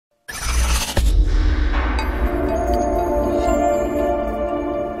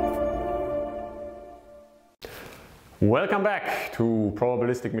Welcome back to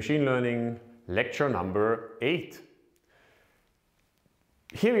Probabilistic Machine Learning, lecture number 8.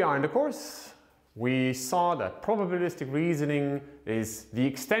 Here we are in the course. We saw that probabilistic reasoning is the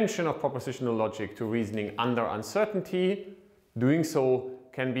extension of propositional logic to reasoning under uncertainty. Doing so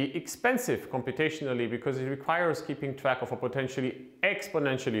can be expensive computationally because it requires keeping track of a potentially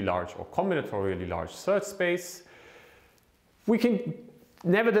exponentially large or combinatorially large search space. We can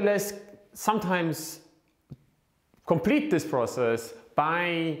nevertheless sometimes complete this process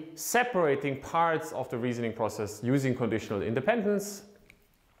by separating parts of the reasoning process using conditional independence.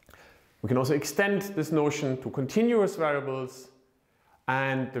 We can also extend this notion to continuous variables,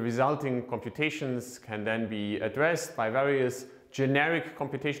 and the resulting computations can then be addressed by various generic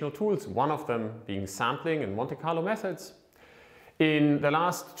computational tools, one of them being sampling and Monte Carlo methods. In the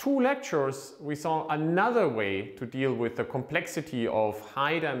last two lectures, we saw another way to deal with the complexity of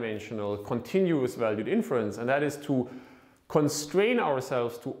high-dimensional continuous valued inference, and that is to constrain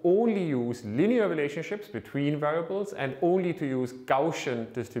ourselves to only use linear relationships between variables and only to use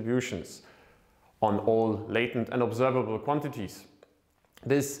Gaussian distributions on all latent and observable quantities.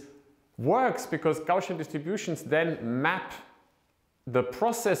 This works because Gaussian distributions then map the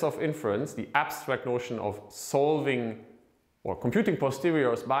process of inference, the abstract notion of solving or computing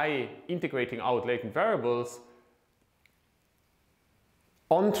posteriors by integrating out latent variables,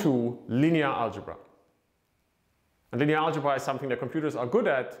 onto linear algebra. And linear algebra is something that computers are good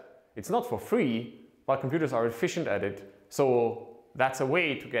at. It's not for free, but computers are efficient at it. So that's a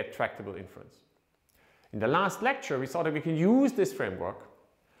way to get tractable inference. In the last lecture, we saw that we can use this framework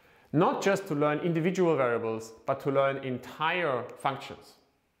not just to learn individual variables, but to learn entire functions.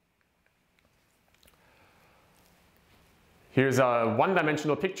 Here's a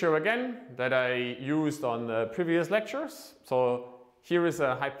one-dimensional picture again that I used on the previous lectures. So here is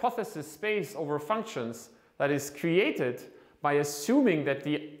a hypothesis space over functions that is created by assuming that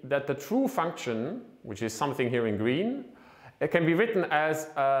the true function, which is something here in green, it can be written as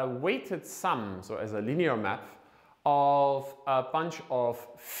a weighted sum, so as a linear map of a bunch of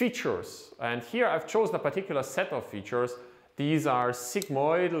features. And here I've chosen a particular set of features. These are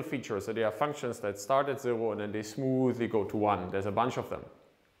sigmoidal features, so they are functions that start at 0 and then they smoothly go to 1. There's a bunch of them.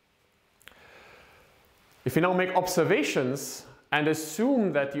 If we now make observations and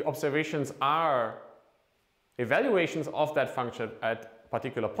assume that the observations are evaluations of that function at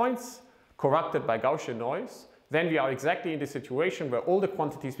particular points, corrupted by Gaussian noise, then we are exactly in the situation where all the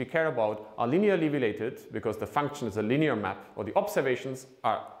quantities we care about are linearly related because the function is a linear map, or the observations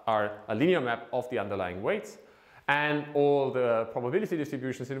are a linear map of the underlying weights. And all the probability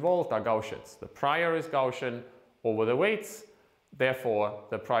distributions involved are Gaussians. The prior is Gaussian over the weights, therefore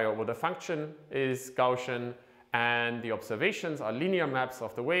the prior over the function is Gaussian, and the observations are linear maps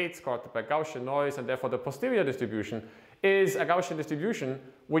of the weights corrupted by Gaussian noise, and therefore the posterior distribution is a Gaussian distribution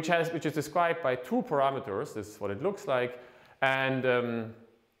which is described by two parameters. This is what it looks like, and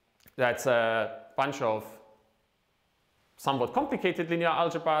that's a bunch of somewhat complicated linear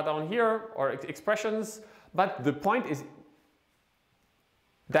algebra down here, or expressions. But the point is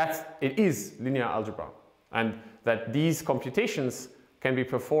that it is linear algebra and that these computations can be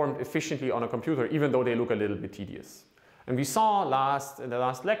performed efficiently on a computer even though they look a little bit tedious. And we saw in the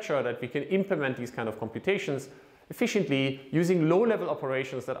last lecture that we can implement these kind of computations efficiently using low-level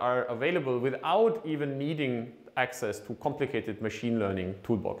operations that are available without even needing access to complicated machine learning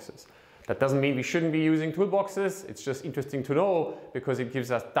toolboxes. That doesn't mean we shouldn't be using toolboxes. It's just interesting to know because it gives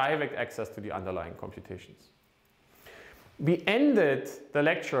us direct access to the underlying computations. We ended the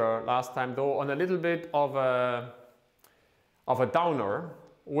lecture last time though on a little bit of a downer,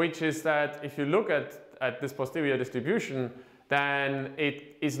 which is that if you look at this posterior distribution, then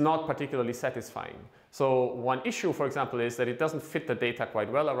it is not particularly satisfying. So one issue, for example, is that it doesn't fit the data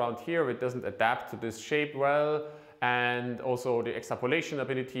quite well around here. It doesn't adapt to this shape well. And also the extrapolation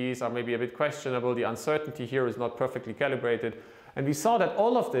abilities are maybe a bit questionable. The uncertainty here is not perfectly calibrated. And we saw that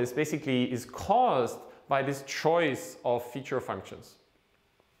all of this basically is caused by this choice of feature functions.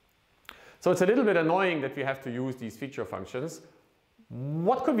 So it's a little bit annoying that we have to use these feature functions.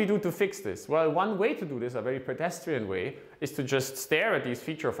 What could we do to fix this? Well, one way to do this, a very pedestrian way, is to just stare at these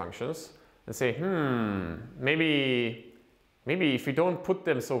feature functions and say, maybe if we don't put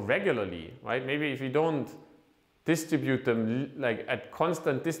them so regularly, right? Maybe if we don't distribute them like at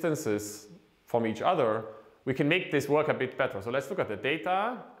constant distances from each other, we can make this work a bit better. So let's look at the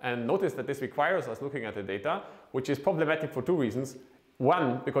data and notice that this requires us looking at the data, which is problematic for two reasons.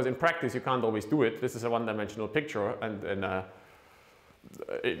 One, because in practice you can't always do it. This is a one-dimensional picture, and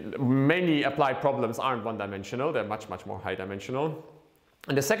many applied problems aren't one-dimensional. They're much, much more high-dimensional.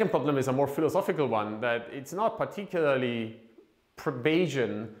 And the second problem is a more philosophical one, that it's not particularly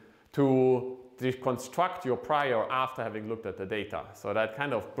Bayesian to deconstruct your prior after having looked at the data. So that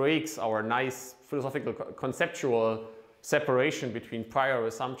kind of breaks our nice philosophical conceptual separation between prior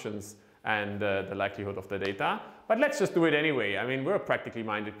assumptions and the likelihood of the data. But let's just do it anyway. I mean, we're practically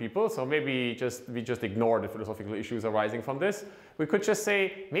minded people, so maybe we just ignore the philosophical issues arising from this. We could just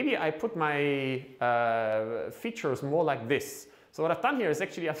say, maybe I put my features more like this. So what I've done here is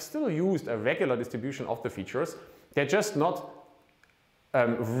actually I've still used a regular distribution of the features. They're just not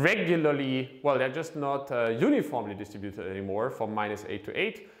they're just not uniformly distributed anymore from -8 to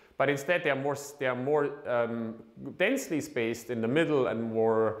 8, but instead they are more densely spaced in the middle and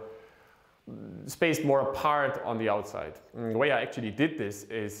spaced more apart on the outside. And the way I actually did this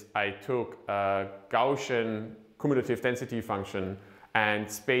is I took a Gaussian cumulative density function and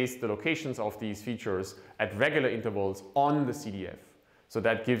spaced the locations of these features at regular intervals on the CDF. So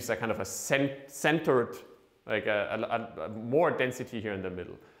that gives a kind of a centered, like a more density here in the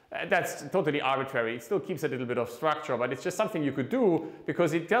middle. That's totally arbitrary. It still keeps a little bit of structure, but it's just something you could do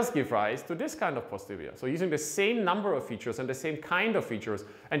because it does give rise to this kind of posterior. So using the same number of features and the same kind of features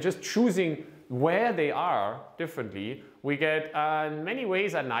and just choosing where they are differently, we get in many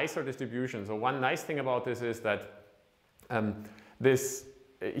ways a nicer distribution. So one nice thing about this is that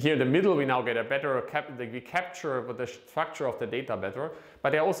here in the middle we now get a better, we capture the structure of the data better,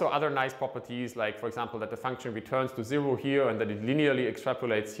 but there are also other nice properties, like for example that the function returns to 0 here and that it linearly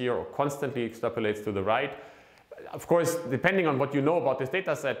extrapolates here or constantly extrapolates to the right. Of course, depending on what you know about this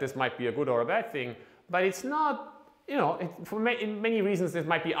data set, this might be a good or a bad thing, but it's not, you know, in many reasons this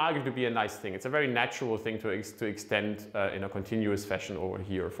might be argued to be a nice thing. It's a very natural thing to extend in a continuous fashion over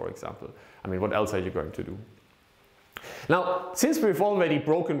here, for example. I mean, what else are you going to do? Now, since we've already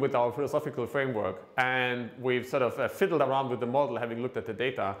broken with our philosophical framework and we've sort of fiddled around with the model having looked at the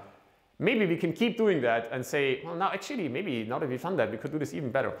data, maybe we can keep doing that and say, well, now actually, maybe now that we've done that, we could do this even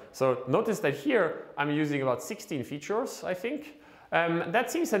better. So notice that here I'm using about 16 features, I think.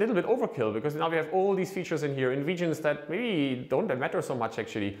 That seems a little bit overkill because now we have all these features in here in regions that maybe don't matter so much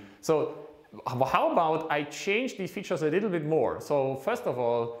actually. So how about I change these features a little bit more? So first of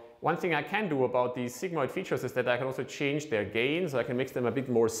all, one thing I can do about these sigmoid features is that I can also change their gain, so I can make them a bit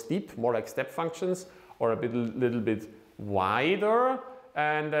more steep, more like step functions, or a little bit wider.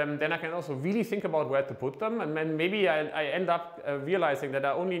 And then I can also really think about where to put them. And then maybe I end up realizing that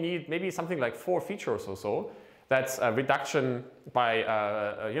I only need maybe something like 4 features or so. That's a reduction by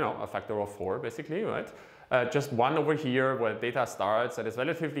a factor of 4, basically, right? Just one over here where data starts and is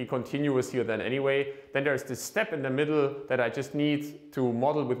relatively continuous here then anyway. Then there's this step in the middle that I just need to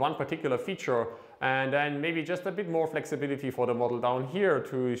model with one particular feature, and then maybe just a bit more flexibility for the model down here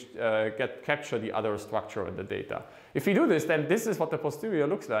to capture the other structure in the data. If we do this, then this is what the posterior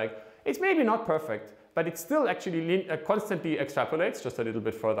looks like. It's maybe not perfect, but it still actually constantly extrapolates just a little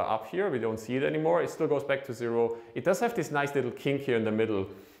bit further up here. We don't see it anymore. It still goes back to 0. It does have this nice little kink here in the middle.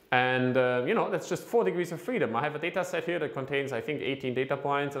 And you know, that's just 4 degrees of freedom. I have a data set here that contains, I think, 18 data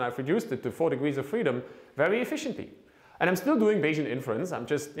points, and I've reduced it to 4 degrees of freedom very efficiently. And I'm still doing Bayesian inference. I'm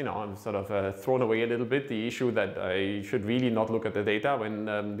just, you know, I'm sort of thrown away a little bit the issue that I should really not look at the data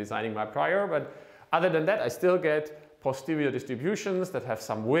when designing my prior. But other than that, I still get posterior distributions that have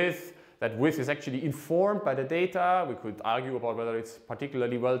some width. That width is actually informed by the data. We could argue about whether it's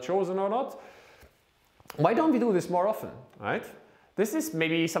particularly well chosen or not. Why don't we do this more often, right? This is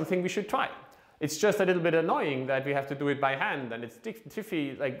maybe something we should try. It's just a little bit annoying that we have to do it by hand, and it's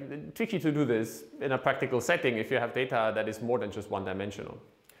tricky to do this in a practical setting if you have data that is more than just one-dimensional.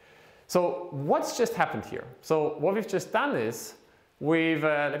 So what's just happened here? So what we've just done is we've,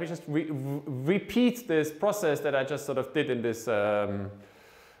 let me just repeat this process that I just sort of did in this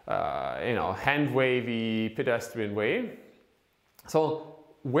hand-wavy pedestrian way. So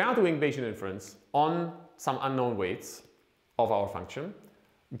we are doing Bayesian inference on some unknown weights of our function,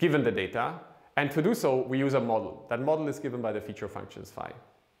 given the data, and to do so we use a model. That model is given by the feature functions phi.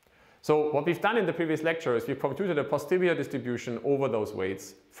 So what we've done in the previous lecture is we've computed a posterior distribution over those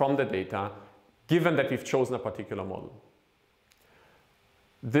weights from the data, given that we've chosen a particular model.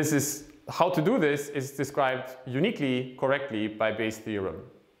 This is how to do this is described uniquely correctly by Bayes' theorem.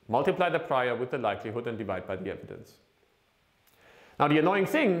 Multiply the prior with the likelihood and divide by the evidence. Now the annoying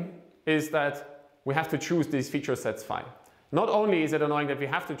thing is that we have to choose these feature sets phi. Not only is it annoying that we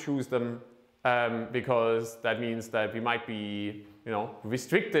have to choose them because that means that we might be, you know,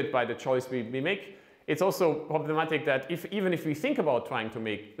 restricted by the choice we make. It's also problematic that even if we think about trying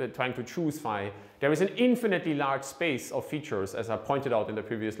to choose phi, there is an infinitely large space of features, as I pointed out in the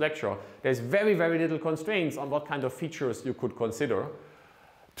previous lecture. There's very, very little constraints on what kind of features you could consider.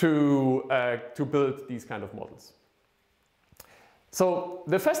 to build these kind of models. So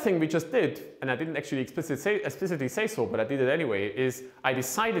the first thing we just did, and I didn't actually explicitly say so, but I did it anyway, is I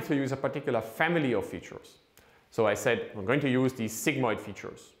decided to use a particular family of features. So I said, I'm going to use these sigmoid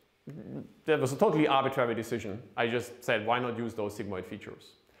features. That was a totally arbitrary decision. I just said, why not use those sigmoid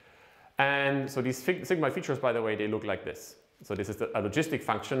features? And so these sigmoid features, by the way, they look like this. So this is a logistic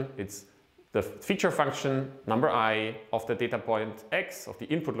function. It's the feature function, number I, of the data point x, of the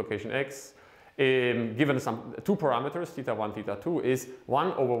input location x, given some two parameters, theta 1, theta 2, is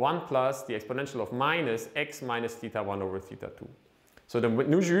 1 over 1 plus the exponential of minus x minus theta 1 over theta 2. So the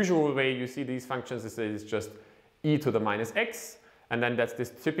usual way you see these functions is just e to the minus x, and then that's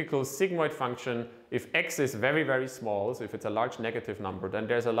this typical sigmoid function. If x is very, very small, so if it's a large negative number, then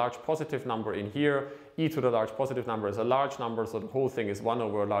there's a large positive number in here. E to the large positive number is a large number, so the whole thing is 1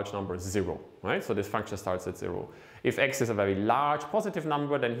 over a large number is 0, right? So this function starts at 0. If x is a very large positive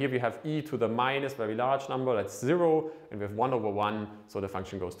number, then here we have e to the minus very large number, that's 0, and we have 1 over 1, so the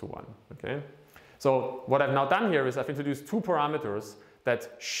function goes to 1, okay? So what I've now done here is I've introduced two parameters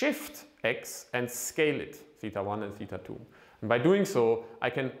that shift x and scale it, theta 1 and theta 2. And by doing so,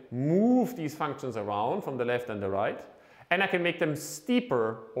 I can move these functions around from the left and the right, and I can make them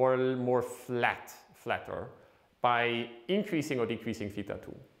steeper or more flatter by increasing or decreasing theta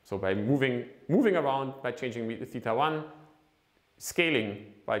 2. So by moving around by changing theta 1, scaling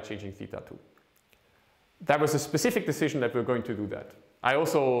by changing theta 2. That was a specific decision that we're going to do that. I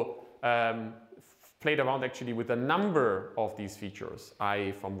also played around actually with the number of these features,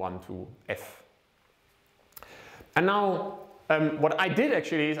 I from 1 to f. And now, what I did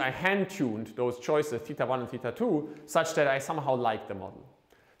actually is I hand-tuned those choices, theta 1 and theta 2, such that I somehow like the model.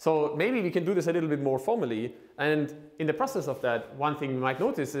 So maybe we can do this a little bit more formally, and in the process of that, one thing you might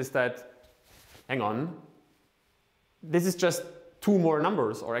notice is that, hang on, this is just two more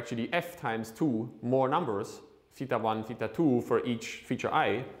numbers, or actually f times 2 more numbers, theta 1, theta 2 for each feature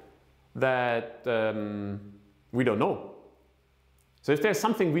I, that we don't know. So if there's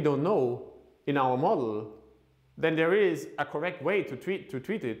something we don't know in our model, then there is a correct way to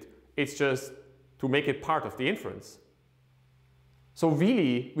treat it. It's just to make it part of the inference. So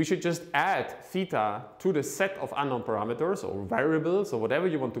really, we should just add theta to the set of unknown parameters or variables or whatever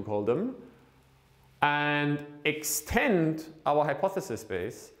you want to call them, and extend our hypothesis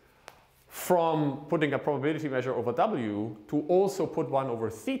space from putting a probability measure over w to also put one over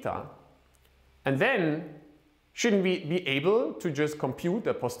theta. And then, shouldn't we be able to just compute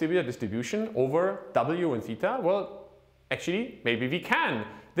a posterior distribution over w and theta? Well, actually, maybe we can.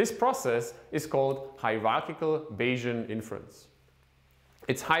 This process is called hierarchical Bayesian inference.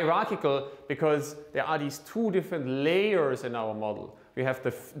 It's hierarchical because there are these two different layers in our model. We have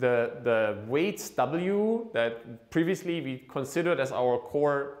the weights w that previously we considered as our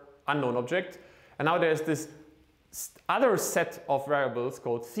core unknown object. And now there's this other set of variables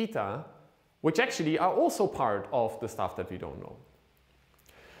called theta, which actually are also part of the stuff that we don't know.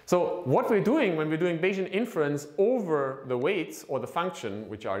 So what we're doing when we're doing Bayesian inference over the weights or the function,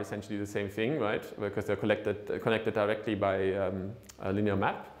 which are essentially the same thing, right? Because they're connected directly by a linear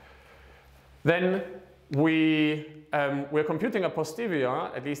map, then we're computing a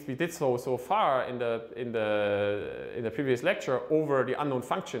posterior, at least we did so far in the previous lecture, over the unknown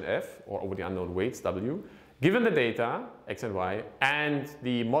function f, or over the unknown weights w, given the data, x and y, and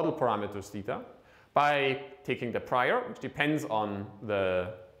the model parameters theta, by taking the prior, which depends on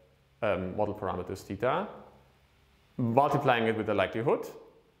the model parameters theta, multiplying it with the likelihood,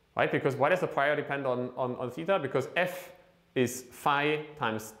 right? Because why does the prior depend on theta? Because f is phi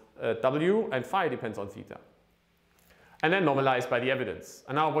times w, and phi depends on theta. And then normalized by the evidence.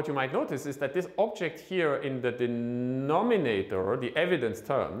 And now what you might notice is that this object here in the denominator, the evidence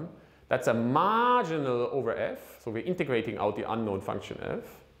term, that's a marginal over f, so we're integrating out the unknown function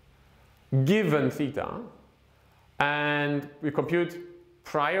f, given theta, and we compute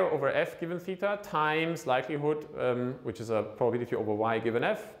prior over f given theta times likelihood, which is a probability over y given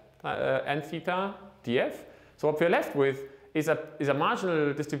f, and theta df. So what we're left with is a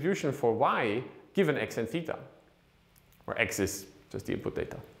marginal distribution for y given x and theta, where x is just the input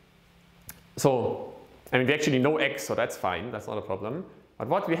data. So, I mean, we actually know x, so that's fine, that's not a problem. But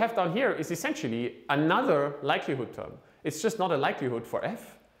what we have down here is essentially another likelihood term. It's just not a likelihood for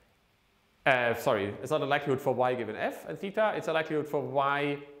f. It's not a likelihood for y given f and theta, it's a likelihood for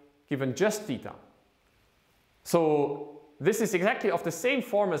y given just theta. So this is exactly of the same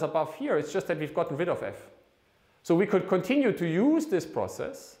form as above here, it's just that we've gotten rid of f. So we could continue to use this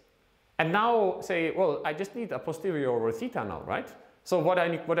process and now say, well, I just need a posterior over theta now, right? So what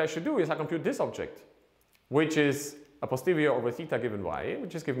I should do is I compute this object, which is a posterior over theta given y,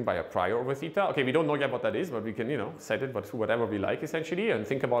 which is given by a prior over theta. Okay, we don't know yet what that is, but we can, set it to whatever we like essentially and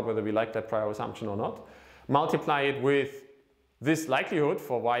think about whether we like that prior assumption or not. Multiply it with this likelihood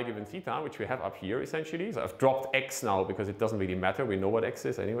for y given theta, which we have up here essentially. So I've dropped x now because it doesn't really matter. We know what x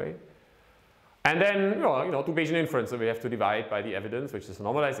is anyway. And then, do Bayesian inference. So we have to divide by the evidence, which is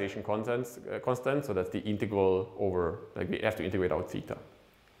normalization constant. So that's the integral over, we have to integrate out theta.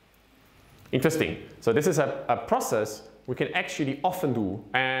 Interesting. So this is a process we can actually often do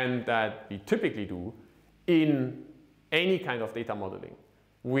and that we typically do in any kind of data modeling.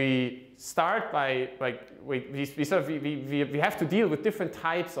 We start by, we have to deal with different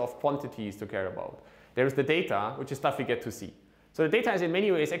types of quantities to care about. There is the data, which is stuff we get to see. So the data is in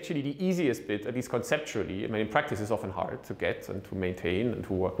many ways actually the easiest bit, at least conceptually. I mean, in practice it's often hard to get and to maintain and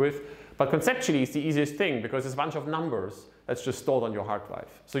to work with. But conceptually it's the easiest thing because it's a bunch of numbers that's just stored on your hard drive.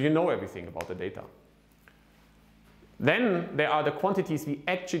 So you know everything about the data. Then there are the quantities we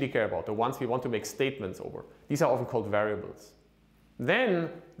actually care about, the ones we want to make statements over. These are often called variables. Then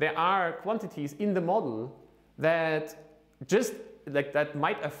there are quantities in the model that that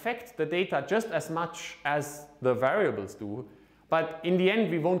might affect the data just as much as the variables do. But in the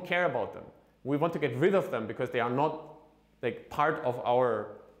end, we won't care about them. We want to get rid of them because they are not part of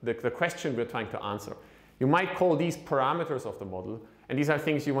the question we're trying to answer. You might call these parameters of the model, and these are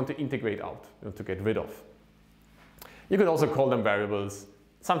things you want to integrate out, to get rid of. You could also call them variables.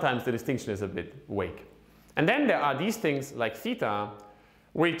 Sometimes the distinction is a bit vague. And then there are these things like theta,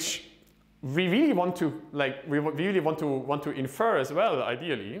 which we really want to infer as well,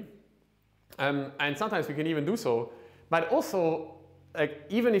 ideally. And sometimes we can even do so. But also,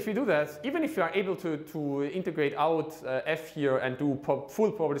 even if you do that, even if you are able to integrate out f here and do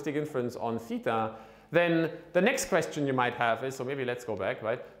full probabilistic inference on theta, then the next question you might have is, so maybe let's go back,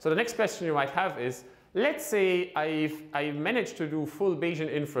 right? So the next question you might have is, let's say I managed to do full Bayesian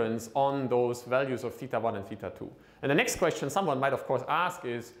inference on those values of theta 1 and theta 2. And the next question someone might of course ask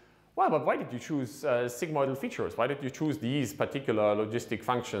is, well, but why did you choose sigmoidal features? Why did you choose these particular logistic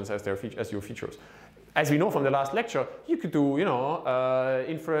functions as your features? As we know from the last lecture, you could do,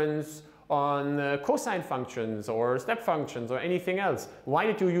 inference on cosine functions or step functions or anything else. Why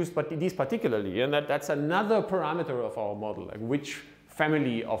did you use these particularly? And that's another parameter of our model, like which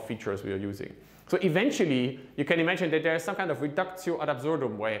family of features we are using. So eventually, you can imagine that there is some kind of reductio ad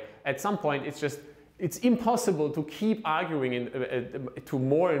absurdum where at some point it's impossible to keep arguing to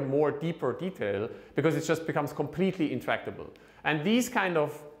more and more deeper detail because it just becomes completely intractable. And these kind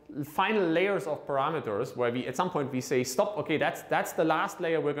of final layers of parameters where at some point we say, stop, okay, that's the last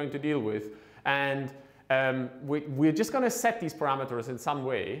layer we're going to deal with. And we're just going to set these parameters in some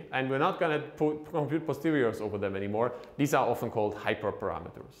way, and we're not going to compute posteriors over them anymore. These are often called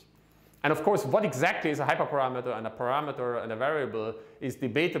hyperparameters. And of course, what exactly is a hyperparameter and a variable is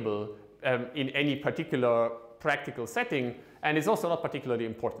debatable in any particular practical setting, and it's also not particularly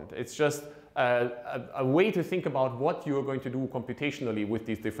important. It's just a way to think about what you are going to do computationally with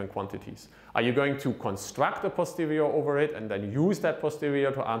these different quantities. Are you going to construct a posterior over it and then use that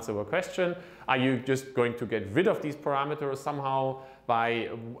posterior to answer a question? Are you just going to get rid of these parameters somehow by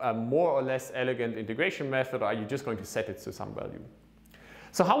a more or less elegant integration method, or are you just going to set it to some value?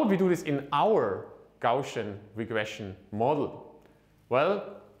 So how would we do this in our Gaussian regression model?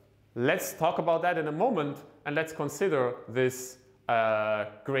 Well, let's talk about that in a moment, and let's consider this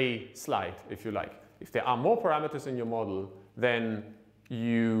gray slide, if you like. If there are more parameters in your model than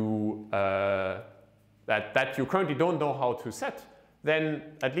that you currently don't know how to set, then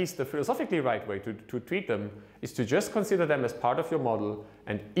at least the philosophically right way to treat them is to just consider them as part of your model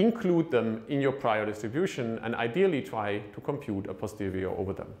and include them in your prior distribution and ideally try to compute a posterior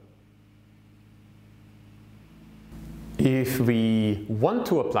over them. If we want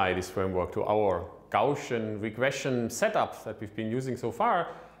to apply this framework to our Gaussian regression setup that we've been using so far,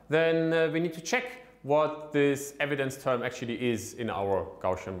 then we need to check what this evidence term actually is in our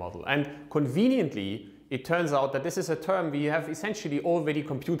Gaussian model. And conveniently, it turns out that this is a term we have essentially already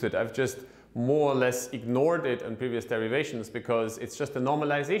computed. I've just more or less ignored it in previous derivations because it's just a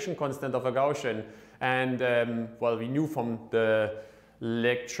normalization constant of a Gaussian. And well, we knew from the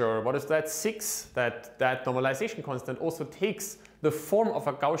lecture, what is that, 6, that normalization constant also takes the form of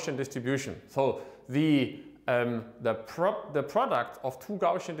a Gaussian distribution. So the product of two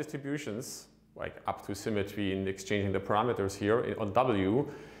Gaussian distributions, like up to symmetry in exchanging the parameters here on W,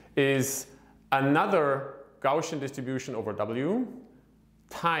 is another Gaussian distribution over W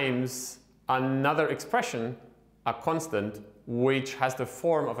times another expression, a constant, which has the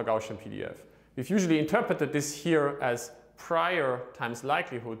form of a Gaussian PDF. We've usually interpreted this here as prior times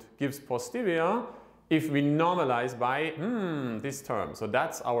likelihood gives posterior, if we normalize by this term. So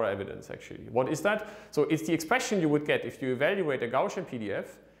that's our evidence actually. What is that? So it's the expression you would get if you evaluate a Gaussian PDF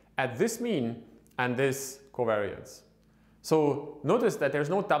at this mean and this covariance. So notice that there's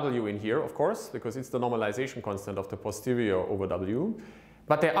no W in here, of course, because it's the normalization constant of the posterior over W.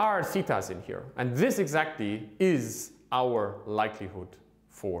 But there are thetas in here. And this exactly is our likelihood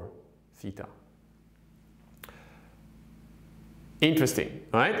for theta. Interesting,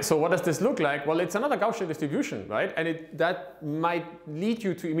 right? So what does this look like? Well, it's another Gaussian distribution, right? And that might lead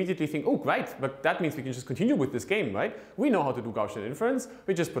you to immediately think, oh, right, but that means we can just continue with this game, right? We know how to do Gaussian inference.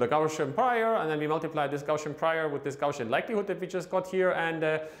 We just put a Gaussian prior, and then we multiply this Gaussian prior with this Gaussian likelihood that we just got here,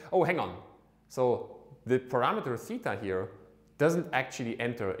 and oh, hang on. So the parameter theta here doesn't actually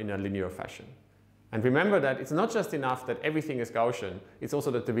enter in a linear fashion. And remember that it's not just enough that everything is Gaussian, it's also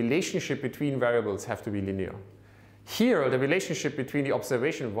that the relationship between variables have to be linear. Here, the relationship between the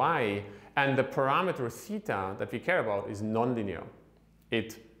observation y and the parameter theta that we care about is nonlinear.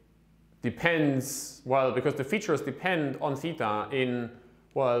 It depends, well, because the features depend on theta in,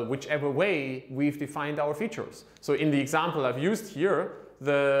 well, whichever way we've defined our features. So in the example I've used here,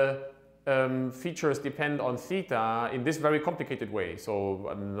 the features depend on theta in this very complicated way. So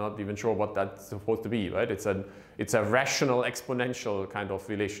I'm not even sure what that's supposed to be, right? It's a rational exponential kind of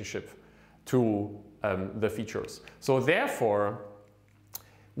relationship to the features. So therefore,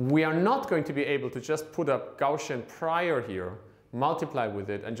 we are not going to be able to just put a Gaussian prior here, multiply with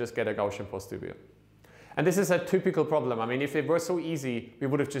it, and just get a Gaussian posterior. And this is a typical problem. I mean, if it were so easy, we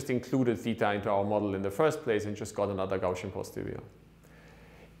would have just included theta into our model in the first place and just got another Gaussian posterior.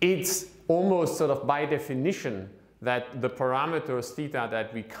 It's almost sort of by definition that the parameters theta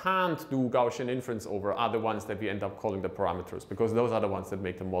that we can't do Gaussian inference over are the ones that we end up calling the parameters, because those are the ones that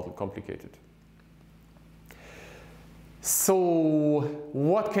make the model complicated. So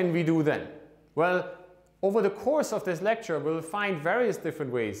what can we do then? Well, over the course of this lecture, we'll find various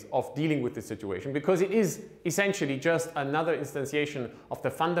different ways of dealing with this situation, because it is essentially just another instantiation of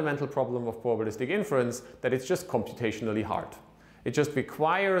the fundamental problem of probabilistic inference, that it's just computationally hard. It just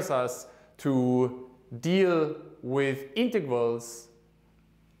requires us to deal with integrals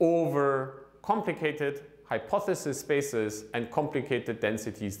over complicated hypothesis spaces and complicated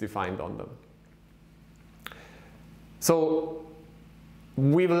densities defined on them. So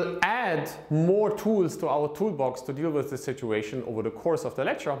we will add more tools to our toolbox to deal with this situation over the course of the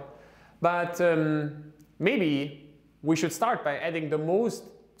lecture, but maybe we should start by adding the most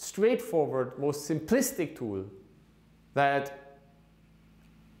straightforward, most simplistic tool that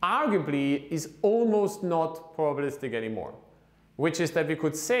arguably is almost not probabilistic anymore, which is that we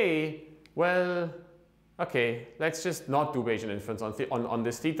could say, well, okay, let's just not do Bayesian inference on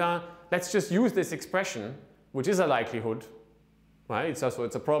this theta. Let's just use this expression, which is a likelihood, right? It's a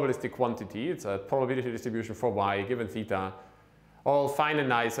probabilistic quantity. It's a probability distribution for y given theta. All fine and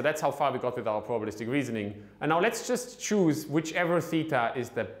nice. So that's how far we got with our probabilistic reasoning. And now let's just choose whichever theta is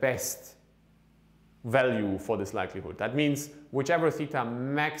the best value for this likelihood. That means whichever theta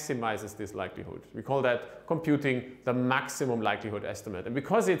maximizes this likelihood. We call that computing the maximum likelihood estimate. And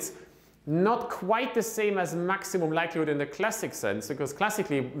because it's not quite the same as maximum likelihood in the classic sense, because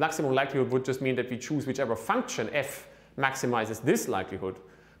classically maximum likelihood would just mean that we choose whichever function f maximizes this likelihood.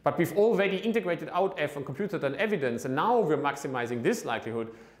 But we've already integrated out f and computed an evidence, and now we're maximizing this likelihood.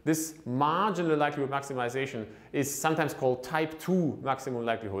 This marginal likelihood maximization is sometimes called type 2 maximum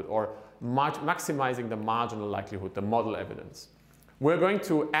likelihood, or maximizing the marginal likelihood, the model evidence. We're going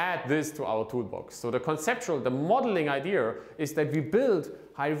to add this to our toolbox. So the modeling idea is that we build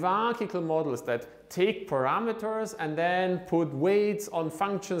hierarchical models that take parameters and then put weights on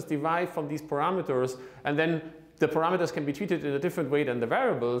functions derived from these parameters, and then the parameters can be treated in a different way than the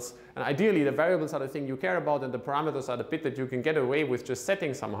variables. And ideally, the variables are the thing you care about, and the parameters are the bit that you can get away with just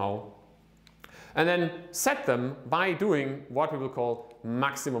setting somehow. And then set them by doing what we will call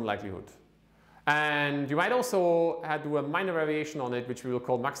maximum likelihood. And you might also do a minor variation on it, which we will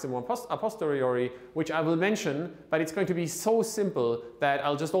call maximum a posteriori, which I will mention, but it's going to be so simple that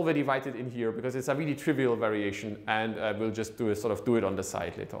I'll just already write it in here, because it's a really trivial variation, and we'll just do it on the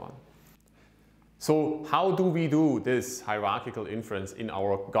side later on. So how do we do this hierarchical inference in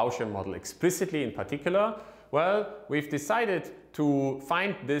our Gaussian model explicitly in particular? Well, we've decided to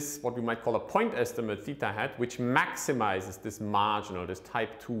find this, what we might call a point estimate theta hat, which maximizes this marginal, this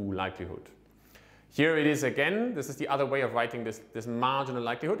type 2 likelihood. Here it is again. This is the other way of writing this marginal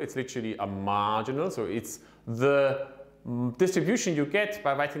likelihood. It's literally a marginal, so it's the distribution you get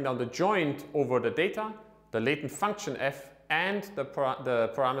by writing down the joint over the data, the latent function f, and the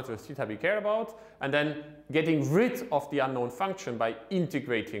parameter theta we care about, and then getting rid of the unknown function by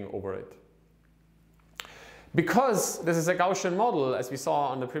integrating over it. Because this is a Gaussian model, as we saw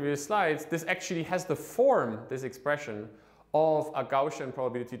on the previous slides, this actually has the form, this expression, of a Gaussian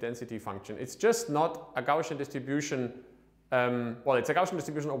probability density function. It's just not a Gaussian distribution, well, it's a Gaussian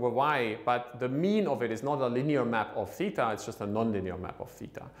distribution over y, but the mean of it is not a linear map of theta, it's just a nonlinear map of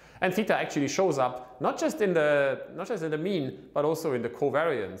theta. And theta actually shows up not just in the mean, but also in the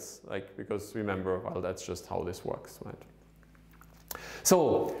covariance, like, because remember, well, that's just how this works, right?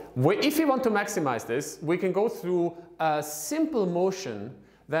 So if we want to maximize this, we can go through a simple motion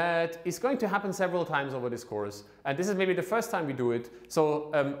that is going to happen several times over this course. And this is maybe the first time we do it.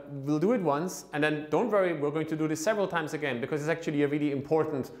 So we'll do it once, and then don't worry, we're going to do this several times again, because it's actually a really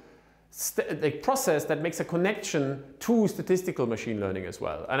important process that makes a connection to statistical machine learning as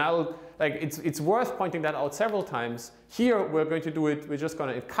well. And it's worth pointing that out several times. Here we're going to do it, we're just going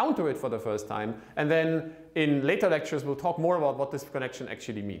to encounter it for the first time, and then in later lectures we'll talk more about what this connection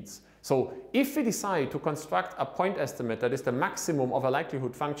actually means. So if we decide to construct a point estimate that is the maximum of a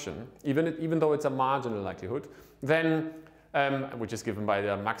likelihood function, even though it's a marginal likelihood, then which is given by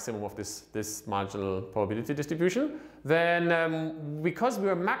the maximum of this marginal probability distribution, then because we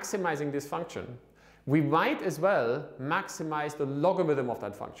are maximizing this function, we might as well maximize the logarithm of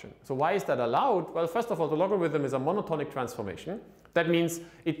that function. So why is that allowed? Well, first of all, the logarithm is a monotonic transformation. That means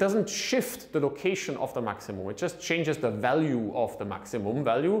it doesn't shift the location of the maximum. It just changes the value of the maximum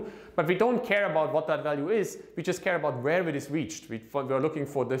value. But we don't care about what that value is. We just care about where it is reached. We're looking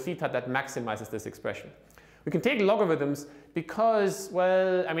for the theta that maximizes this expression. We can take logarithms because,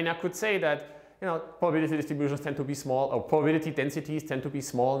 well, I mean, I could say that, you know, probability distributions tend to be small, or probability densities tend to be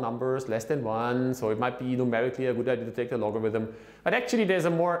small numbers, less than 1. So it might be numerically a good idea to take the logarithm. But actually, there's a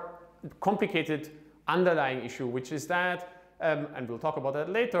more complicated underlying issue, which is that, and we'll talk about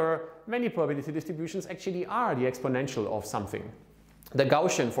that later, many probability distributions actually are the exponential of something. The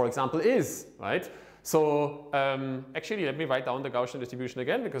Gaussian, for example, is, right? So actually, let me write down the Gaussian distribution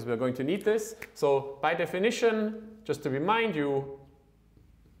again, because we're going to need this. So by definition, just to remind you,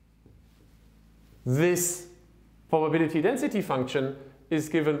 this probability density function is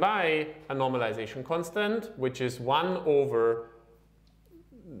given by a normalization constant, which is 1 over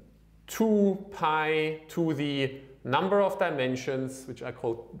 2 pi to the number of dimensions, which I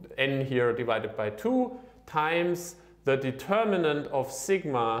call n here, divided by 2, times the determinant of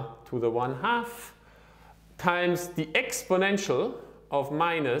sigma to the 1/2 times the exponential of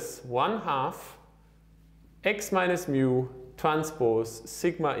minus 1/2 x minus mu transpose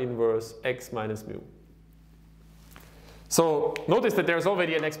sigma inverse x minus mu. So notice that there's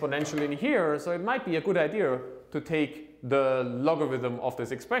already an exponential in here, so it might be a good idea to take the logarithm of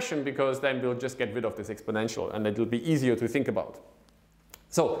this expression, because then we'll just get rid of this exponential and it will be easier to think about.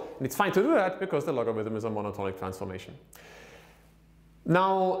 So it's fine to do that because the logarithm is a monotonic transformation.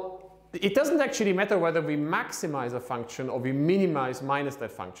 Now, it doesn't actually matter whether we maximize a function or we minimize minus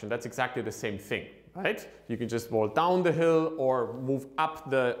that function. That's exactly the same thing, right? You can just roll down the hill or move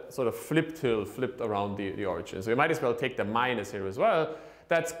up the sort of flipped hill, flipped around the origin. So you might as well take the minus here as well.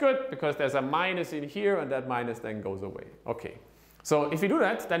 That's good because there's a minus in here and that minus then goes away. Okay. So if we do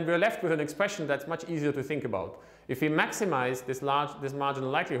that, then we're left with an expression that's much easier to think about. If we maximize this marginal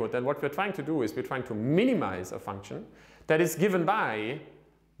likelihood, then what we're trying to do is we're trying to minimize a function that is given by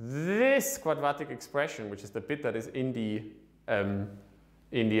this quadratic expression, which is the bit that is in the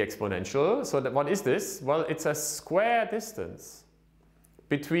exponential. So what is this? Well, it's a square distance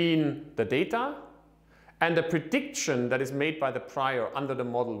between the data and the prediction that is made by the prior under the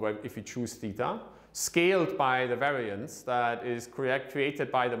model, where if we choose theta, scaled by the variance that is created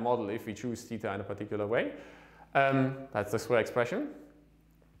by the model if we choose theta in a particular way. That's the square expression.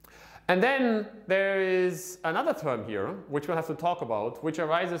 And then there is another term here, which we'll have to talk about, which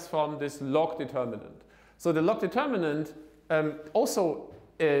arises from this log determinant. So the log determinant also,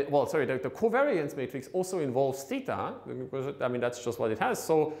 the covariance matrix also involves theta, because, I mean, that's just what it has.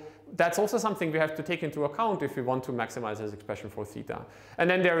 So that's also something we have to take into account if we want to maximize this expression for theta. And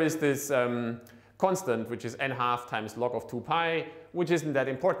then there is this constant, which is n½ times log of 2 pi, which isn't that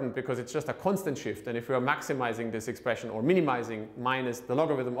important because it's just a constant shift. And if we are maximizing this expression or minimizing minus the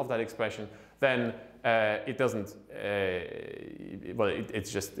logarithm of that expression, then it doesn't, it's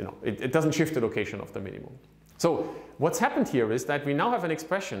just, you know, it doesn't shift the location of the minimum. So what's happened here is that we now have an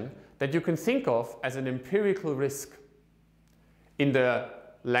expression that you can think of as an empirical risk in the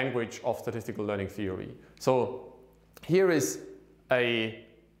language of statistical learning theory. So here is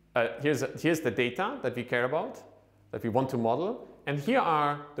here's the data that we care about, that we want to model, and here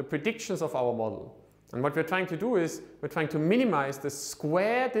are the predictions of our model. And what we're trying to do is we're trying to minimize the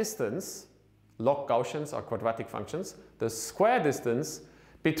square distance, log Gaussians are quadratic functions, the square distance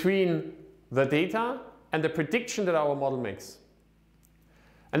between the data and the prediction that our model makes.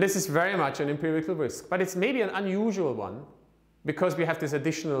 And this is very much an empirical risk, but it's maybe an unusual one because we have this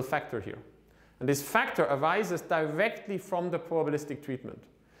additional factor here. And this factor arises directly from the probabilistic treatment.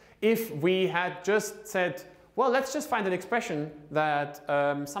 If we had just said, well, let's just find an expression that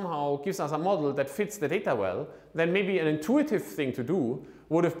somehow gives us a model that fits the data well, then maybe an intuitive thing to do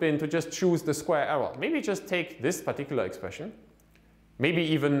would have been to just choose the square error. Maybe just take this particular expression, maybe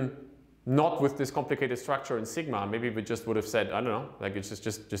even not with this complicated structure in sigma. Maybe we just would have said, I don't know, like it's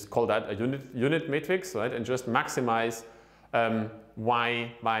just call that a unit matrix, right? And just maximize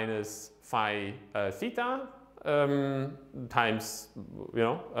y minus phi theta times, you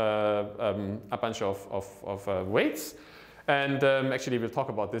know, a bunch of weights. And actually, we'll talk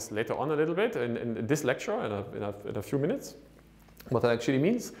about this later on a little bit in this lecture in a few minutes, what that actually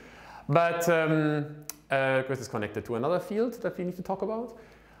means. But because it's connected to another field that we need to talk about.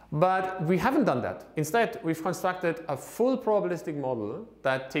 But we haven't done that. Instead, we've constructed a full probabilistic model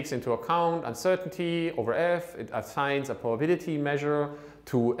that takes into account uncertainty over f. It assigns a probability measure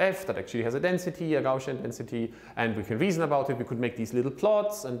to f that actually has a density, a Gaussian density, and we can reason about it. We could make these little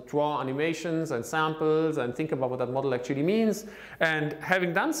plots and draw animations and samples and think about what that model actually means. And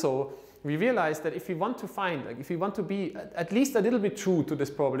having done so, we realized that if we want to find, like if we want to be at least a little bit true to this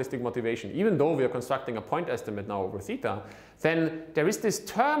probabilistic motivation, even though we are constructing a point estimate now over theta, then there is this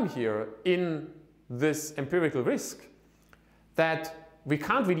term here in this empirical risk that we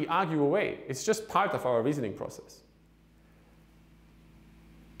can't really argue away. It's just part of our reasoning process.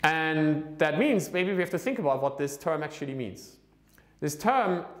 And that means maybe we have to think about what this term actually means. This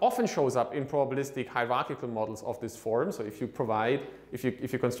term often shows up in probabilistic hierarchical models of this form. So if you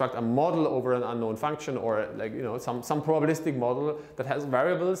construct a model over an unknown function, or like, you know, some probabilistic model that has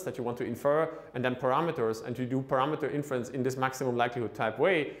variables that you want to infer and then parameters, and you do parameter inference in this maximum likelihood type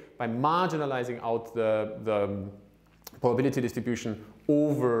way by marginalizing out the probability distribution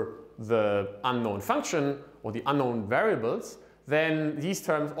over the unknown function or the unknown variables, then these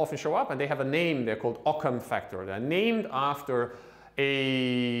terms often show up and they have a name. They're called Occam factor. They're named after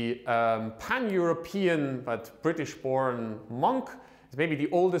a pan-European but British-born monk. He's maybe the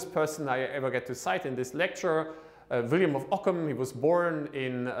oldest person I ever get to cite in this lecture, William of Occam. He was born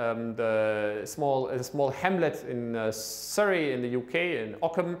in a small hamlet in Surrey in the UK, in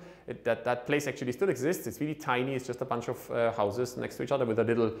Occam. That place actually still exists. It's really tiny. It's just a bunch of houses next to each other with a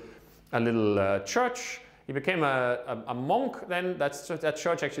little church. He became a monk then. That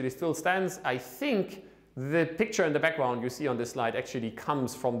church actually still stands. I think the picture in the background you see on this slide actually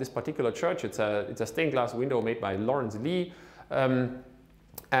comes from this particular church. It's a stained glass window made by Lawrence Lee.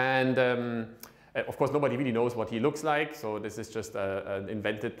 Of course, nobody really knows what he looks like, so this is just an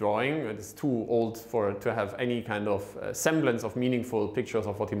invented drawing. It's too old to have any kind of semblance of meaningful pictures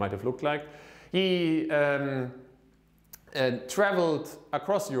of what he might have looked like. He traveled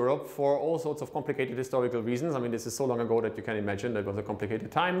across Europe for all sorts of complicated historical reasons. I mean, this is so long ago that you can imagine that it was a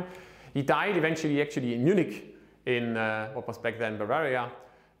complicated time. He died eventually actually in Munich, in what was back then Bavaria,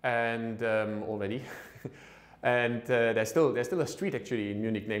 and already. And there's still a street actually in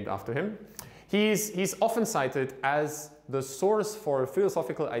Munich named after him. He's often cited as the source for a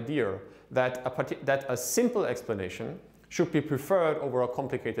philosophical idea that a simple explanation should be preferred over a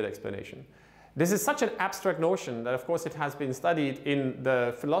complicated explanation. This is such an abstract notion that, of course, it has been studied in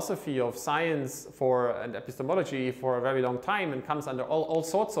the philosophy of science and epistemology for a very long time and comes under all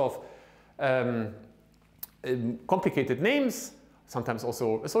sorts of complicated names, sometimes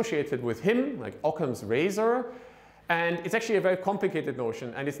also associated with him, like Occam's razor. And it's actually a very complicated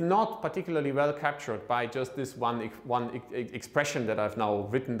notion, and it's not particularly well captured by just this one expression that I've now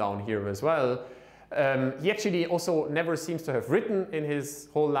written down here as well. He actually also never seems to have written in his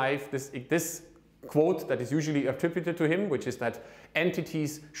whole life this quote that is usually attributed to him, which is that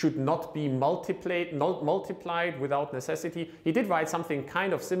entities should not be multiplied without necessity. He did write something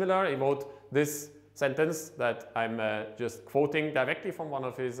kind of similar. He wrote this sentence that I'm just quoting directly from one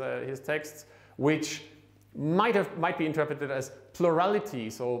of his texts, which might be interpreted as plurality,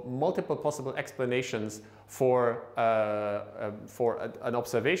 so multiple possible explanations for an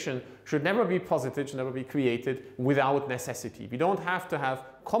observation should never be posited, should never be created without necessity. We don't have to have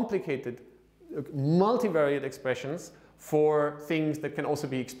complicated multivariate expressions for things that can also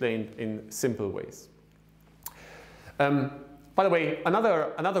be explained in simple ways. By the way,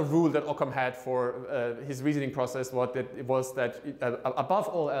 another rule that Occam had for his reasoning process was that above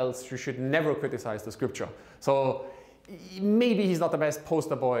all else, you should never criticize the scripture. So maybe he's not the best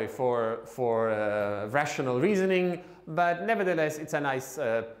poster boy for rational reasoning, but nevertheless, it's a nice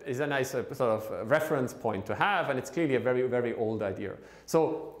sort of reference point to have, and it's clearly a very, very old idea.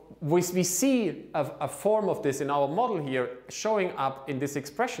 So we see a form of this in our model here showing up in this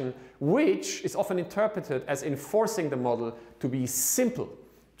expression, which is often interpreted as enforcing the model to be simple,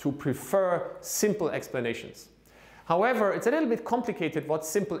 to prefer simple explanations. However, it's a little bit complicated what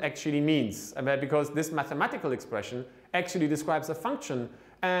simple actually means, because this mathematical expression actually describes a function,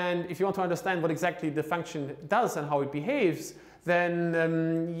 and if you want to understand what exactly the function does and how it behaves,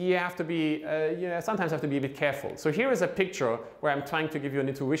 then you have to be, sometimes have to be a bit careful. So here is a picture where I'm trying to give you an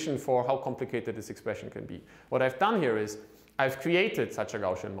intuition for how complicated this expression can be. What I've done here is I've created such a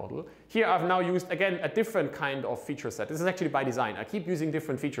Gaussian model. Here I've now used, again, a different kind of feature set. This is actually by design. I keep using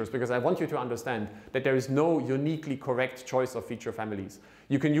different features because I want you to understand that there is no uniquely correct choice of feature families.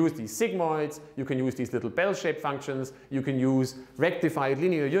 You can use these sigmoids, you can use these little bell-shaped functions, you can use rectified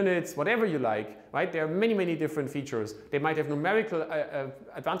linear units, whatever you like, right? There are many, many different features. They might have numerical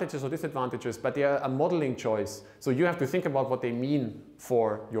advantages or disadvantages, but they are a modeling choice. So you have to think about what they mean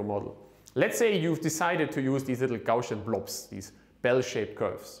for your model. Let's say you've decided to use these little Gaussian blobs, these bell-shaped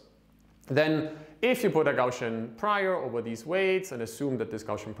curves. Then if you put a Gaussian prior over these weights and assume that this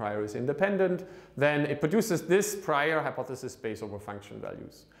Gaussian prior is independent, then it produces this prior hypothesis space over function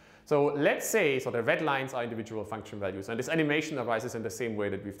values. So let's say, so the red lines are individual function values, and this animation arises in the same way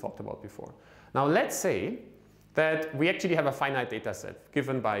that we've talked about before. Now let's say that we actually have a finite data set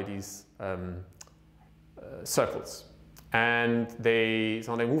given by these circles. And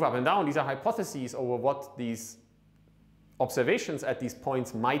so they move up and down. These are hypotheses over what these observations at these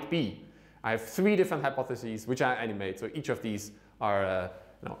points might be. I have 3 different hypotheses which I animate. So each of these are,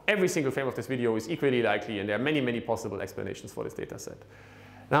 every single frame of this video is equally likely, and there are many, many possible explanations for this data set.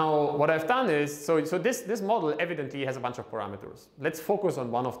 Now, what I've done is, so this model evidently has a bunch of parameters. Let's focus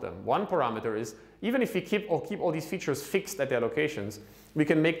on one of them. One parameter is, even if we keep all these features fixed at their locations, we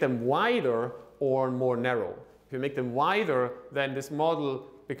can make them wider or more narrow. If you make them wider, then this model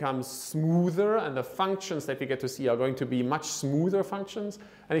becomes smoother, and the functions that we get to see are going to be much smoother functions.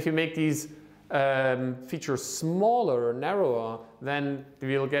 And if you make these features smaller, narrower, then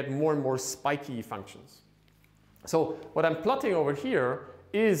we'll get more and more spiky functions. So what I'm plotting over here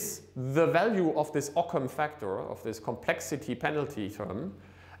is the value of this Occam factor, of this complexity penalty term,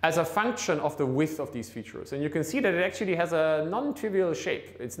 as a function of the width of these features. And you can see that it actually has a non-trivial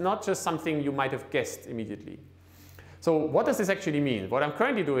shape. It's not just something you might have guessed immediately. So what does this actually mean? What I'm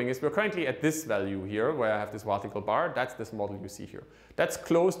currently doing is we're currently at this value here, where I have this vertical bar. That's this model you see here. That's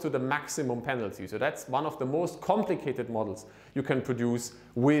close to the maximum penalty. So that's one of the most complicated models you can produce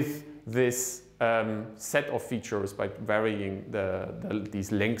with this set of features by varying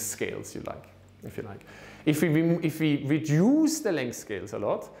these length scales, if you like. If we reduce the length scales a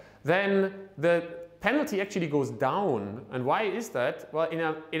lot, then the penalty actually goes down. And why is that? Well,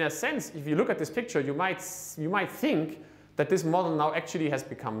 in a sense, if you look at this picture, you might think that this model now actually has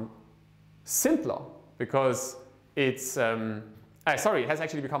become simpler, because it's it has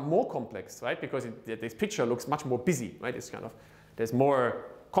actually become more complex, right? Because this picture looks much more busy, right? It's kind of, there's more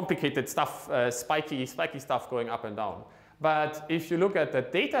complicated stuff, spiky stuff going up and down. But if you look at the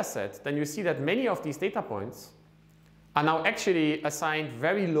data set, then you see that many of these data points are now actually assigned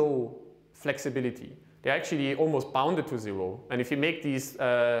very low flexibility. They're actually almost bounded to 0. And if you make these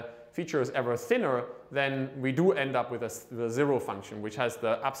features ever thinner, then we do end up with the 0 function, which has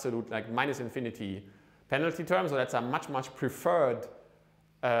the absolute minus infinity penalty term. So that's a much, much preferred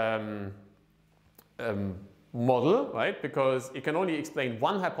model, right? Because it can only explain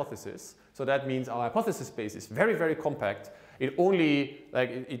one hypothesis. So that means our hypothesis space is very, very compact. It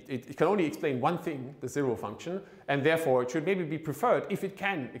can only explain one thing, the 0 function, and therefore it should maybe be preferred if it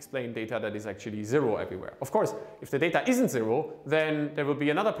can explain data that is actually 0 everywhere. Of course, if the data isn't 0, then there will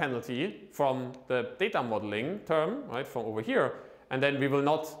be another penalty from the data modeling term, right, from over here, and then we will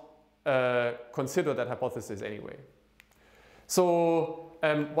not consider that hypothesis anyway. So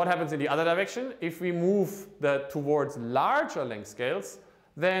what happens in the other direction? If we move towards larger length scales,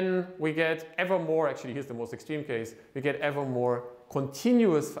 then we get ever more, actually here's the most extreme case, we get ever more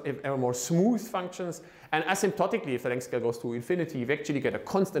continuous, ever more smooth functions, and asymptotically, if the length scale goes to infinity, we actually get a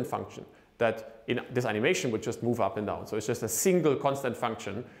constant function that in this animation would just move up and down. So it's just a single constant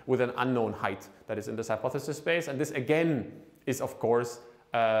function with an unknown height that is in this hypothesis space, and this again is of course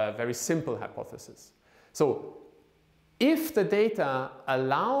a very simple hypothesis. So if the data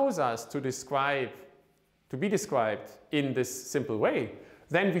allows us to be described in this simple way,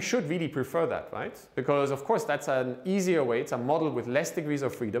 then we should really prefer that, right? Because of course that's an easier way, it's a model with less degrees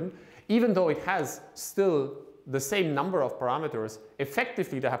of freedom, even though it has still the same number of parameters,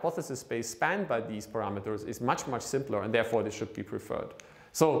 effectively the hypothesis space spanned by these parameters is much, much simpler, and therefore this should be preferred.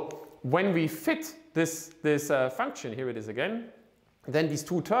 So when we fit this function, here it is again, then these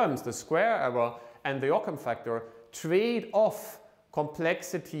two terms, the square error and the Occam factor, trade off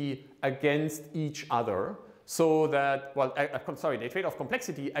complexity against each other, so that, well, sorry, they trade off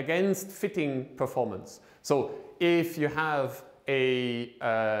complexity against fitting performance. So if you have if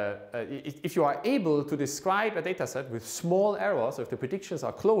you are able to describe a data set with small errors, so if the predictions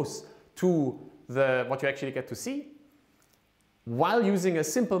are close to what you actually get to see, while using a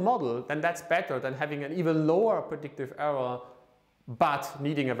simple model, then that's better than having an even lower predictive error, but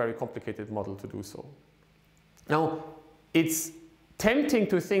needing a very complicated model to do so. Now, it's tempting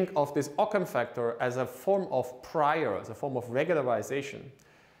to think of this Occam factor as a form of prior, as a form of regularization.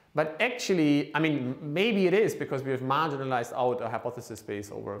 But actually, I mean, maybe it is because we have marginalized out a hypothesis space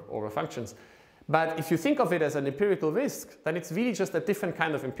over functions. But if you think of it as an empirical risk, then it's really just a different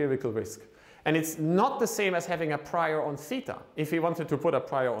kind of empirical risk. And it's not the same as having a prior on theta. If we wanted to put a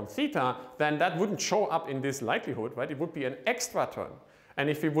prior on theta, then that wouldn't show up in this likelihood, right? It would be an extra term. And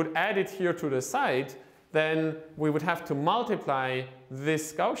if we would add it here to the side, then we would have to multiply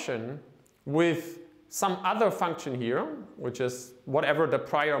this Gaussian with some other function here, which is whatever the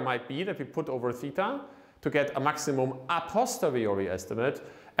prior might be that we put over theta, to get a maximum a posteriori estimate.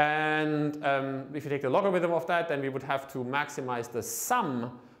 And if you take the logarithm of that, then we would have to maximize the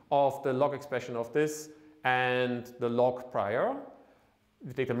sum of the log expression of this and the log prior. If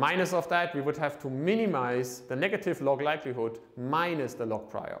you take the minus of that, we would have to minimize the negative log likelihood minus the log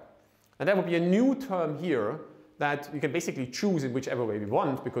prior. And that would be a new term here that we can basically choose in whichever way we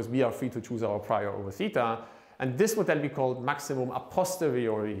want, because we are free to choose our prior over theta. And this would then be called maximum a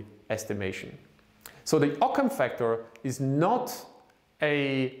posteriori estimation. So the Occam factor is not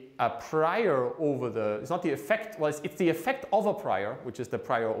a prior over it's not the effect, well, it's the effect of a prior, which is the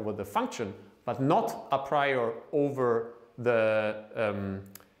prior over the function, but not a prior over the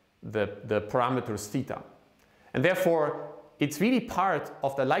parameters theta. And therefore, it's really part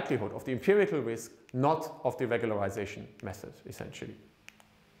of the likelihood, of the empirical risk, not of the regularization method, essentially.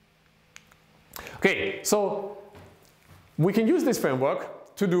 Okay, so we can use this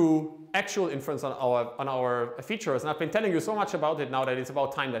framework to do actual inference on our features, and I've been telling you so much about it now that it's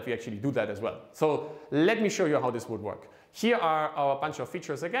about time that we actually do that as well. So let me show you how this would work. Here are our bunch of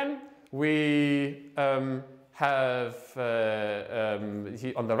features again. We have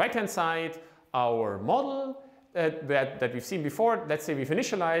on the right-hand side our model that we've seen before. Let's say we've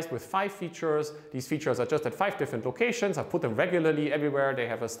initialized with 5 features. These features are just at 5 different locations. I've put them regularly everywhere. They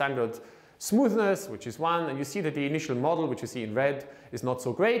have a standard smoothness, which is 1, and you see that the initial model, which you see in red, is not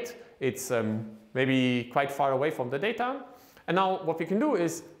so great. It's maybe quite far away from the data. And now what we can do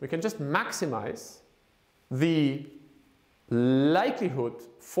is we can just maximize the likelihood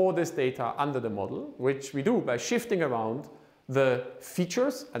for this data under the model, which we do by shifting around the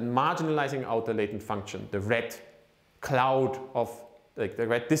features and marginalizing out the latent function, the red cloud of like the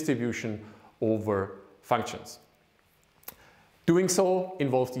red distribution over functions. Doing so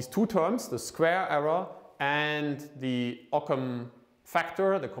involves these two terms, the square error and the Occam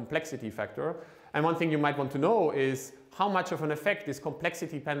factor, the complexity factor. And one thing you might want to know is how much of an effect this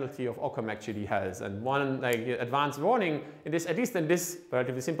complexity penalty of Occam actually has. And one advanced warning, at least in this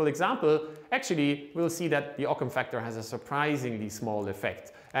relatively simple example, actually we'll see that the Occam factor has a surprisingly small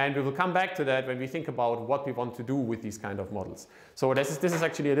effect. And we will come back to that when we think about what we want to do with these kind of models. So this is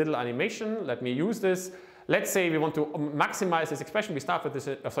actually a little animation. Let me use this. Let's say we want to maximize this expression. We start with this,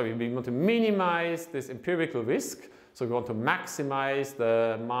 we want to minimize this empirical risk. So we want to maximize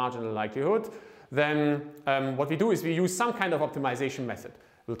the marginal likelihood. Then what we do is we use some kind of optimization method.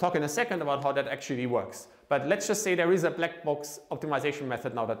 We'll talk in a second about how that actually works. But let's just say there is a black box optimization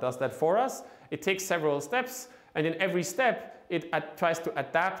method now that does that for us. It takes several steps, and in every step it tries to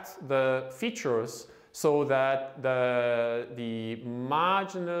adapt the features so that the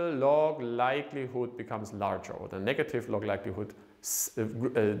marginal log likelihood becomes larger, or the negative log likelihood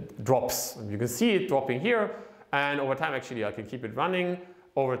drops. And you can see it dropping here, and over time actually I can keep it running.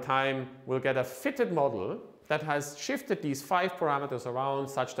 Over time, we'll get a fitted model that has shifted these 5 parameters around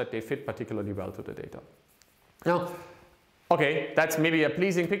such that they fit particularly well to the data. Now, okay, that's maybe a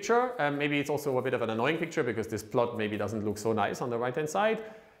pleasing picture. Maybe it's also a bit of an annoying picture because this plot maybe doesn't look so nice on the right-hand side.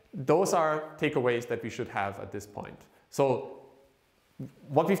 Those are takeaways that we should have at this point. So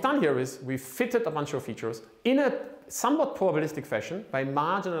what we've done here is we've fitted a bunch of features in a somewhat probabilistic fashion by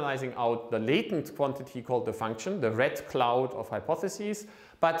marginalizing out the latent quantity called the function, the red cloud of hypotheses,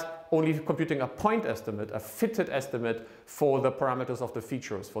 but only computing a point estimate, a fitted estimate for the parameters of the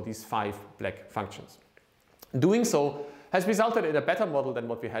features for these 5 black functions. Doing so has resulted in a better model than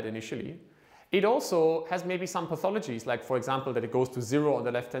what we had initially. It also has maybe some pathologies, like for example that it goes to 0 on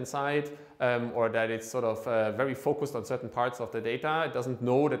the left-hand side, or that it's sort of very focused on certain parts of the data. It doesn't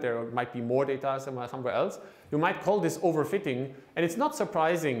know that there might be more data somewhere else. You might call this overfitting, and it's not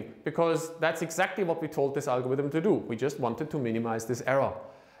surprising because that's exactly what we told this algorithm to do. We just wanted to minimize this error.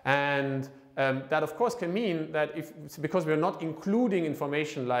 And that of course can mean that because we're not including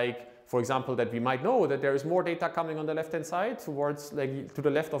information like, for example, that we might know that there is more data coming on the left-hand side towards to the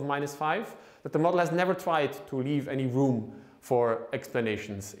left of -5, that the model has never tried to leave any room for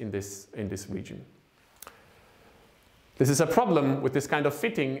explanations in this region. This is a problem with this kind of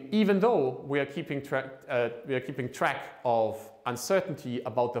fitting, even though we are keeping track of uncertainty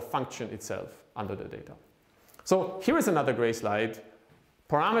about the function itself under the data. So here is another gray slide.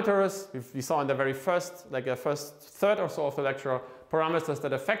 Parameters, we saw in the very first, first third or so of the lecture, parameters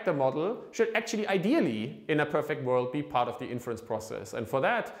that affect the model should actually ideally, in a perfect world, be part of the inference process. And for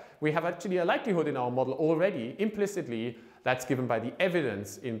that, we have actually a likelihood in our model already, implicitly, that's given by the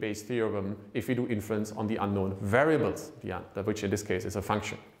evidence in Bayes' theorem if we do inference on the unknown variables, which in this case is a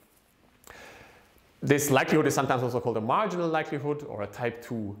function. This likelihood is sometimes also called a marginal likelihood or a type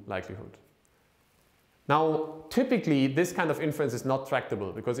 2 likelihood. Now, typically, this kind of inference is not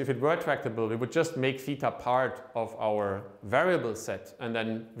tractable, because if it were tractable, we would just make theta part of our variable set and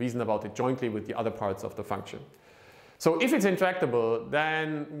then reason about it jointly with the other parts of the function. So if it's intractable,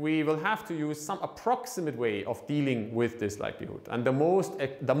 then we will have to use some approximate way of dealing with this likelihood. And the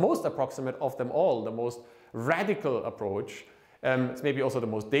most approximate of them all, the most radical approach, it's maybe also the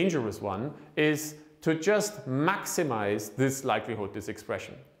most dangerous one, is to just maximize this likelihood, this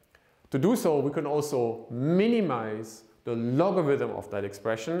expression. To do so, we can also minimize the logarithm of that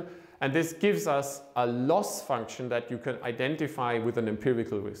expression, and this gives us a loss function that you can identify with an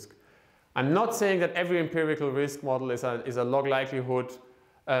empirical risk. I'm not saying that every empirical risk model is a log likelihood,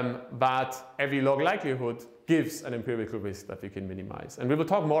 but every log likelihood gives an empirical risk that we can minimize. And we will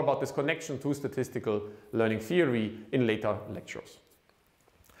talk more about this connection to statistical learning theory in later lectures.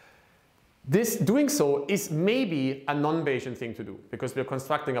 Doing so is maybe a non-Bayesian thing to do, because we're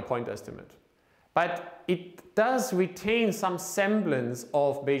constructing a point estimate. But it does retain some semblance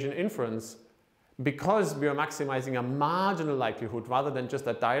of Bayesian inference because we are maximizing a marginal likelihood rather than just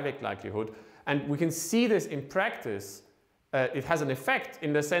a direct likelihood. And we can see this in practice. It has an effect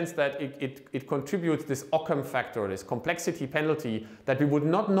in the sense that it contributes this Occam factor, this complexity penalty that we would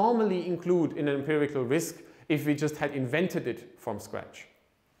not normally include in an empirical risk if we just had invented it from scratch.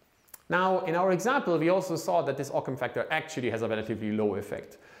 Now, in our example, we also saw that this Occam factor actually has a relatively low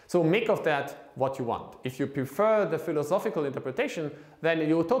effect. So make of that what you want. If you prefer the philosophical interpretation, then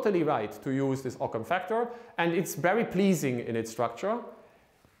you're totally right to use this Occam factor, and it's very pleasing in its structure.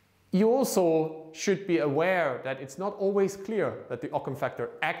 You also should be aware that it's not always clear that the Occam factor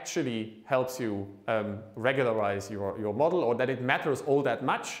actually helps you regularize your model, or that it matters all that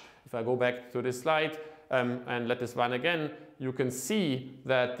much. If I go back to this slide and let this run again, you can see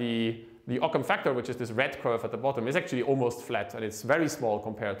that the Occam factor, which is this red curve at the bottom, is actually almost flat, and it's very small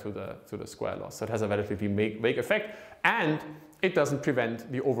compared to the square loss. So it has a relatively vague effect, and it doesn't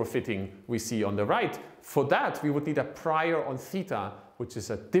prevent the overfitting we see on the right. For that, we would need a prior on theta, which is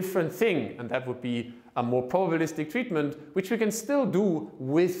a different thing, and that would be a more probabilistic treatment, which we can still do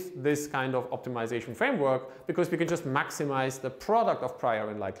with this kind of optimization framework, because we can just maximize the product of prior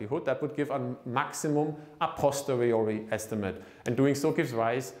and likelihood. That would give a maximum a posteriori estimate, and doing so gives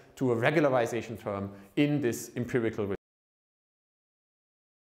rise to a regularization term in this empirical risk.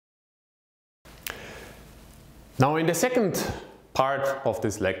 Now, in the second part of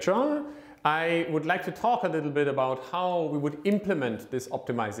this lecture, I would like to talk a little bit about how we would implement this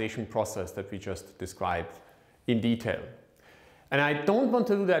optimization process that we just described in detail. And I don't want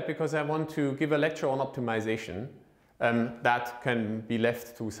to do that because I want to give a lecture on optimization. That can be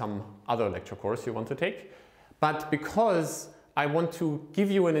left to some other lecture course you want to take. But because I want to give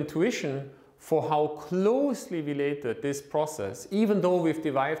you an intuition for how closely related this process, even though we've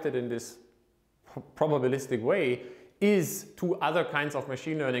derived it in this probabilistic way, is to other kinds of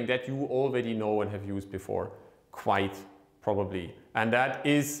machine learning that you already know and have used before, quite probably. And that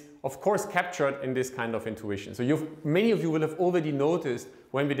is, of course, captured in this kind of intuition. So many of you will have already noticed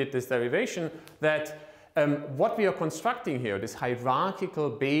when we did this derivation that what we are constructing here, this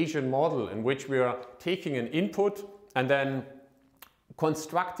hierarchical Bayesian model in which we are taking an input and then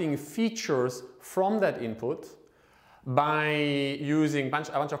constructing features from that input by using a bunch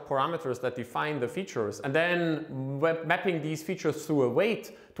of parameters that define the features, and then mapping these features through a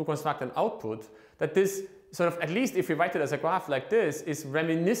weight to construct an output, that this sort of, at least if we write it as a graph like this, is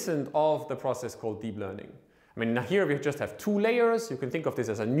reminiscent of the process called deep learning. I mean, now here we just have two layers. You can think of this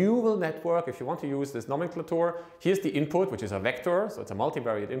as a neural network if you want to use this nomenclature. Here's the input, which is a vector, so it's a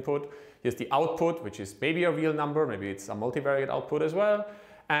multivariate input. Here's the output, which is maybe a real number, maybe it's a multivariate output as well.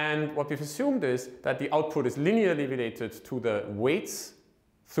 And what we've assumed is that the output is linearly related to the weights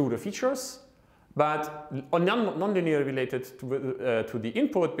through the features, but non-linearly related to the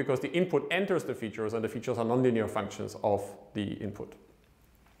input, because the input enters the features and the features are nonlinear functions of the input.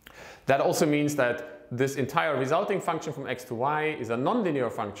 That also means that this entire resulting function from x to y is a nonlinear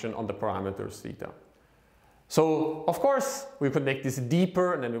function on the parameters theta. So, of course, we could make this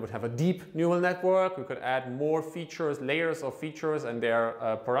deeper, and then we would have a deep neural network. We could add more features, layers of features and their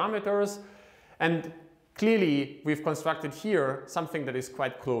parameters. And clearly, we've constructed here something that is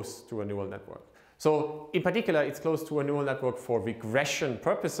quite close to a neural network. So, in particular, it's close to a neural network for regression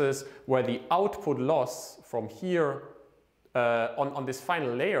purposes, where the output loss from here on this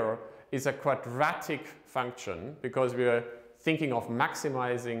final layer is a quadratic function, because we are thinking of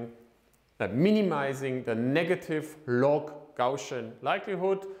maximizing, minimizing the negative log Gaussian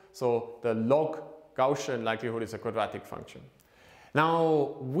likelihood. So the log Gaussian likelihood is a quadratic function.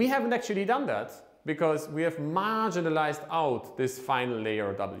 Now, we haven't actually done that because we have marginalized out this final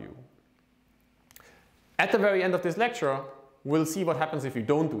layer W. At the very end of this lecture, we'll see what happens if we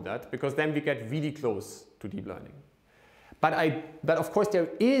don't do that, because then we get really close to deep learning. But of course there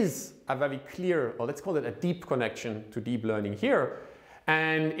is a very clear, or let's call it a deep connection to deep learning here.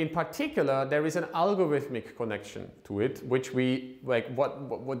 And in particular, there is an algorithmic connection to it, which we, like,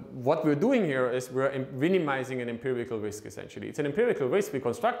 what we're doing here is we're minimizing an empirical risk, essentially. It's an empirical risk we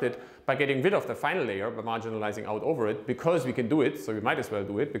constructed by getting rid of the final layer, by marginalizing out over it, because we can do it, so we might as well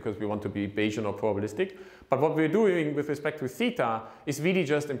do it, because we want to be Bayesian or probabilistic. But what we're doing with respect to theta is really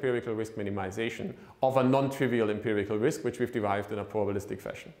just empirical risk minimization of a non-trivial empirical risk, which we've derived in a probabilistic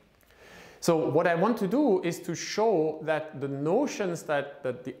fashion. So what I want to do is to show that the notions that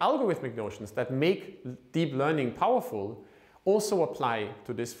the algorithmic notions that make deep learning powerful also apply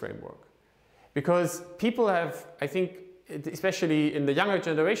to this framework. Because people have, I think, especially in the younger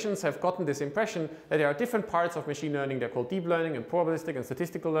generations, have gotten this impression that there are different parts of machine learning. They're called deep learning and probabilistic and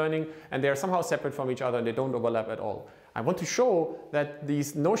statistical learning, and they are somehow separate from each other and they don't overlap at all. I want to show that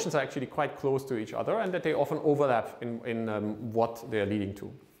these notions are actually quite close to each other and that they often overlap in what they're leading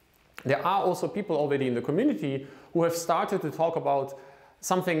to. There are also people already in the community who have started to talk about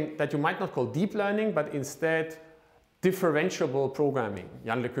something that you might not call deep learning, but instead differentiable programming.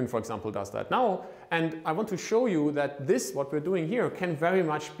 Jan LeCun, for example, does that now. And I want to show you that this, what we're doing here, can very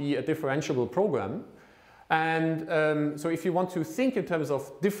much be a differentiable program. And so if you want to think in terms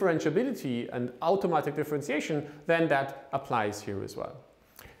of differentiability and automatic differentiation, then that applies here as well.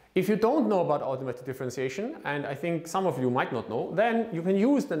 If you don't know about automatic differentiation, and I think some of you might not know, then you can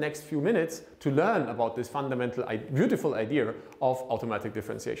use the next few minutes to learn about this fundamental, beautiful idea of automatic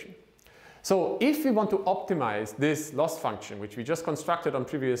differentiation. So if we want to optimize this loss function, which we just constructed on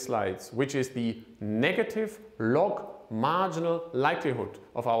previous slides, which is the negative log marginal likelihood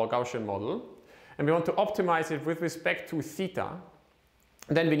of our Gaussian model, and we want to optimize it with respect to theta,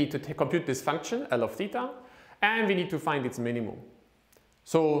 then we need to compute this function, L of theta, and we need to find its minimum.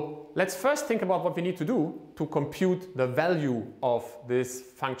 So let's first think about what we need to do to compute the value of this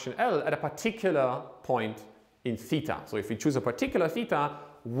function L at a particular point in theta. So if we choose a particular theta,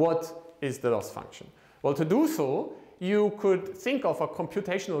 what is the loss function? Well, to do so, you could think of a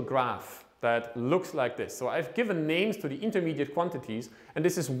computational graph that looks like this. So I've given names to the intermediate quantities, and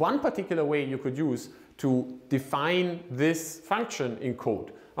this is one particular way you could use to define this function in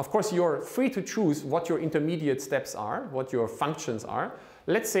code. Of course, you're free to choose what your intermediate steps are, what your functions are.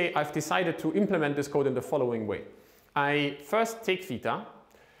 Let's say I've decided to implement this code in the following way. I first take theta,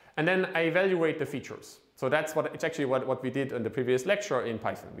 and then I evaluate the features. So that's it's actually what we did in the previous lecture in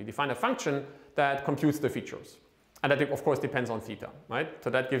Python. We define a function that computes the features. And that, of course, depends on theta, right?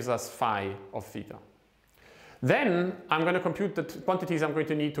 So that gives us phi of theta. Then I'm going to compute the quantities I'm going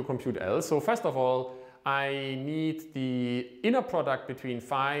to need to compute L. So first of all, I need the inner product between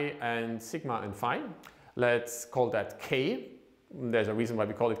phi and sigma and phi. Let's call that k. There's a reason why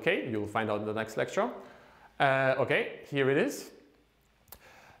we call it k. You'll find out in the next lecture. Okay, here it is.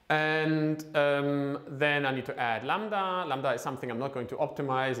 And then I need to add lambda. Lambda is something I'm not going to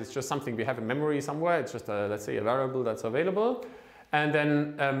optimize. It's just something we have in memory somewhere. It's just, let's say, a variable that's available. And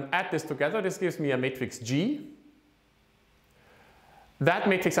then add this together. This gives me a matrix G. That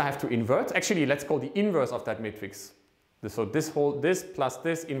matrix I have to invert. Actually, let's call the inverse of that matrix. So this plus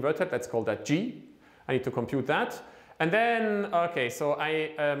this inverted, let's call that G. I need to compute that. And then, okay, so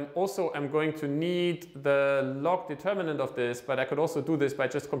I also am going to need the log determinant of this, but I could also do this by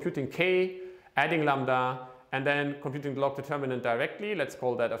just computing k, adding lambda, and then computing the log determinant directly. Let's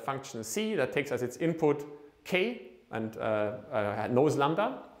call that a function c that takes as its input k and knows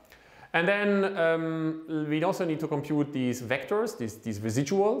lambda. And then we also need to compute these vectors, these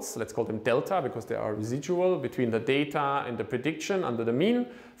residuals. Let's call them delta because they are residual between the data and the prediction under the mean.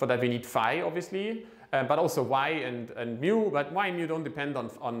 For that we need phi, obviously, but also y and mu. But y and mu don't depend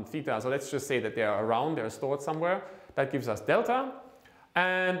on theta. So let's just say that they are around, they are stored somewhere. That gives us delta.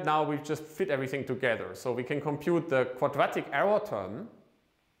 And now we've just fit everything together. So we can compute the quadratic error term,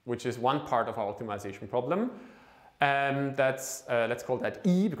 which is one part of our optimization problem. That's, let's call that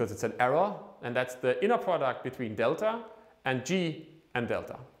E because it's an error, and that's the inner product between delta and G and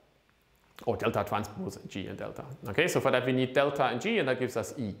delta, or delta transpose G and delta. Okay, so for that we need delta and G, and that gives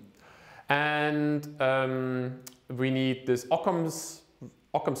us E. And we need this Occam's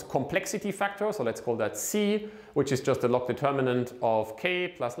complexity factor, so let's call that C, which is just the log determinant of K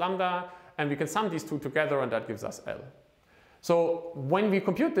plus lambda, and we can sum these two together, and that gives us L. So when we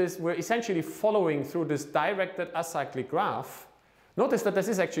compute this, we're essentially following through this directed acyclic graph. Notice that this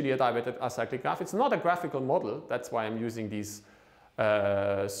is actually a directed acyclic graph. It's not a graphical model. That's why I'm using these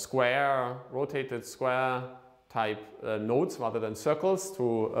rotated square type nodes rather than circles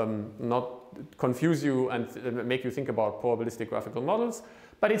to not confuse you and make you think about probabilistic graphical models.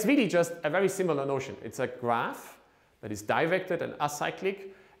 But it's really just a very similar notion. It's a graph that is directed and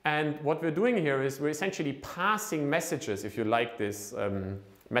acyclic. And what we're doing here is we're essentially passing messages, if you like this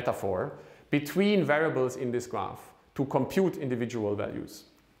metaphor, between variables in this graph to compute individual values.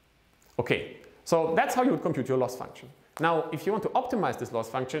 Okay, so that's how you would compute your loss function. Now, if you want to optimize this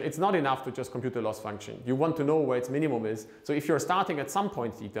loss function, it's not enough to just compute the loss function. You want to know where its minimum is. So if you're starting at some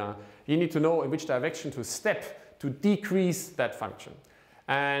point theta, you need to know in which direction to step to decrease that function.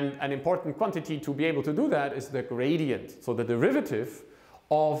 And an important quantity to be able to do that is the gradient, so the derivative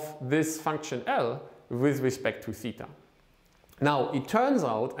of this function L with respect to theta. Now, it turns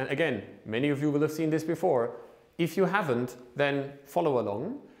out, and again, many of you will have seen this before, if you haven't, then follow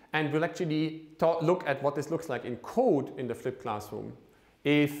along, and we'll actually look at what this looks like in code in the flipped classroom.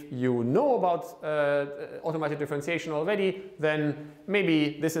 If you know about automatic differentiation already, then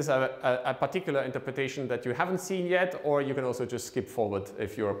maybe this is a particular interpretation that you haven't seen yet, or you can also just skip forward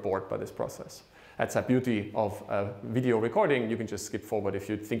if you're bored by this process. That's a beauty of video recording. You can just skip forward if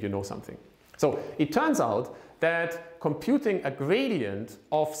you think you know something. So it turns out that computing a gradient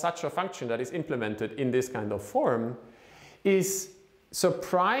of such a function that is implemented in this kind of form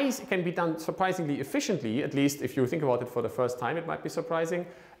can be done surprisingly efficiently. At least if you think about it for the first time, it might be surprising.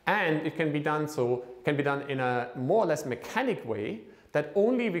 And it can be done in a more or less mechanic way that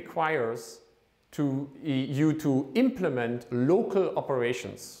only requires you to implement local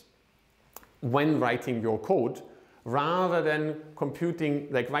operations when writing your code, rather than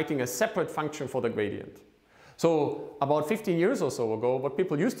writing a separate function for the gradient. So about 15 years or so ago, what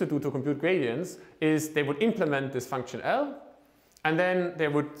people used to do to compute gradients is they would implement this function L, and then they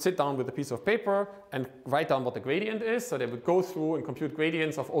would sit down with a piece of paper and write down what the gradient is. So they would go through and compute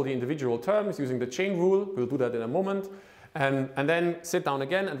gradients of all the individual terms using the chain rule. We'll do that in a moment. And then sit down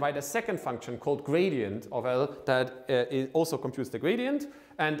again and write a second function called gradient of L that also computes the gradient.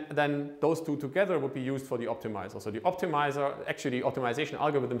 And then those two together would be used for the optimizer. So the optimizer, actually optimization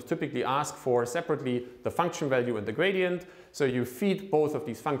algorithms typically ask for separately the function value and the gradient. So you feed both of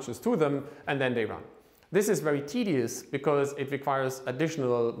these functions to them and then they run. This is very tedious because it requires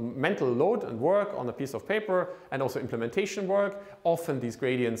additional mental load and work on a piece of paper and also implementation work. Often these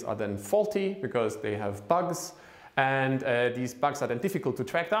gradients are then faulty because they have bugs. And these bugs are then difficult to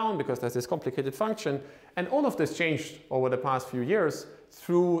track down because there's this complicated function. And all of this changed over the past few years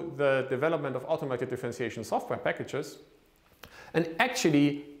through the development of automated differentiation software packages. And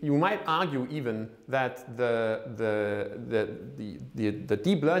actually, you might argue even that the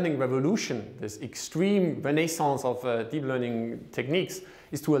deep learning revolution, this extreme renaissance of deep learning techniques,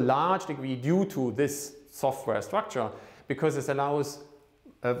 is to a large degree due to this software structure, because it allows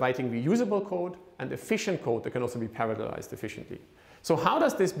writing reusable code and efficient code that can also be parallelized efficiently. So how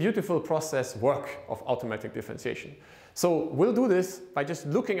does this beautiful process work of automatic differentiation? So we'll do this by just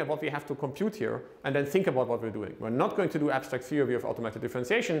looking at what we have to compute here and then think about what we're doing. We're not going to do abstract theory of automatic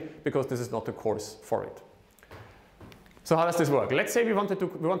differentiation because this is not the course for it. So how does this work? Let's say we want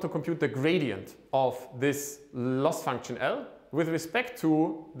to compute the gradient of this loss function L with respect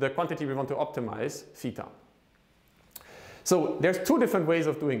to the quantity we want to optimize, theta. So there's two different ways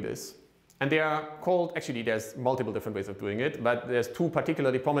of doing this. And they are called, actually there's multiple different ways of doing it, but there's two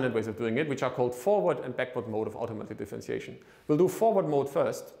particularly prominent ways of doing it, which are called forward and backward mode of automatic differentiation. We'll do forward mode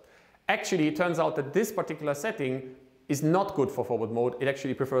first. Actually, it turns out that this particular setting is not good for forward mode. It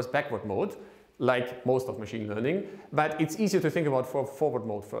actually prefers backward mode. like most of machine learning, but it's easier to think about for forward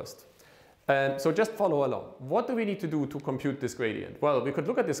mode first. So just follow along. What do we need to do to compute this gradient? Well, we could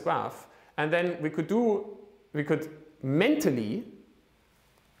look at this graph, and then we could mentally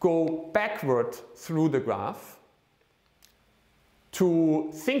go backward through the graph to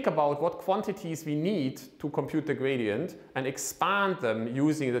think about what quantities we need to compute the gradient and expand them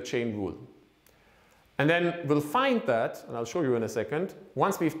using the chain rule. And then we'll find that, and I'll show you in a second,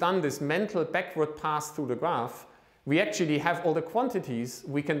 once we've done this mental backward pass through the graph, we actually have all the quantities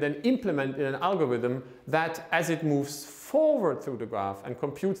we can then implement in an algorithm that, as it moves forward through the graph and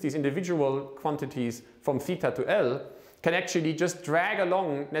computes these individual quantities from theta to L, can actually just drag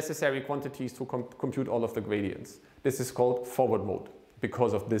along necessary quantities to compute all of the gradients. This is called forward mode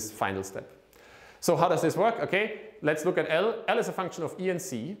because of this final step. So how does this work? Okay, let's look at L. L is a function of E and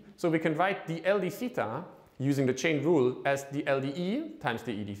C, so we can write the L d theta using the chain rule as the L d E times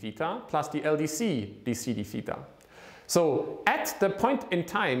the E d theta plus the L d C d C d theta. So at the point in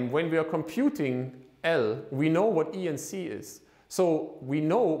time when we are computing L, we know what E and C is. So we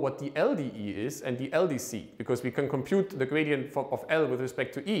know what the LDE is and the LDC because we can compute the gradient of L with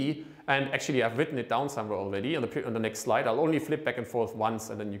respect to E, and actually I've written it down somewhere already on the next slide. I'll only flip back and forth once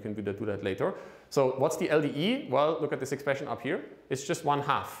and then you can do that later. So what's the LDE? Well, look at this expression up here. It's just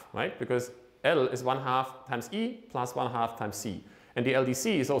 1/2, right? Because L is 1/2 times E plus 1/2 times C. And the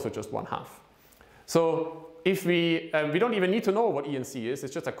LDC is also just 1/2. So if we don't even need to know what E and C is,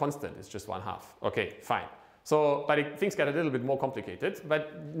 it's just a constant, it's just 1/2. Okay, fine. So, but things get a little bit more complicated.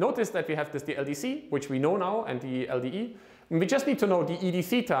 But notice that we have the LDC, which we know now, and the LDE. And we just need to know the E d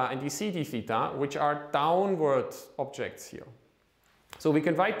theta and the C d theta, which are downward objects here. So we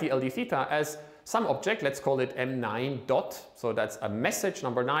can write the L d theta as some object, let's call it M9 dot. So that's a message,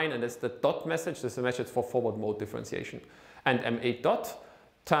 number 9, and it's the dot message. This is a message for forward mode differentiation. And M8 dot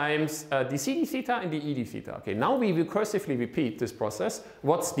times the C d theta and the E d theta. Okay, now we recursively repeat this process.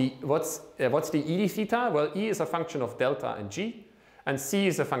 What's the E d theta? Well, E is a function of delta and G, and C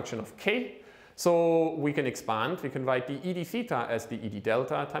is a function of K. So we can expand. We can write the E d theta as the E d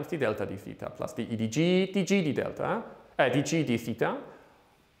delta times the delta d theta plus the E d G, the G d delta, the G d theta.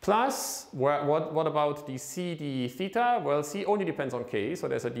 Plus, what about the C d theta? Well, C only depends on K, so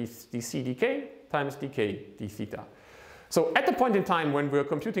there's a d C dk times dk d theta. So at the point in time when we're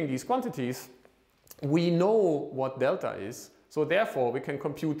computing these quantities, we know what delta is. So therefore, we can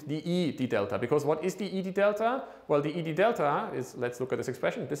compute the E d delta. Because what is the E d delta? Well, the E d delta is, let's look at this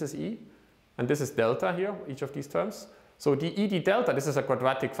expression. This is E, and this is delta here, each of these terms. So the E d delta, this is a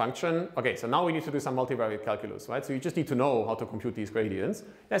quadratic function. Okay, so now we need to do some multivariate calculus, right? So you just need to know how to compute these gradients.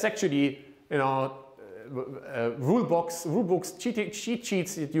 There's actually, you know, rule books, cheat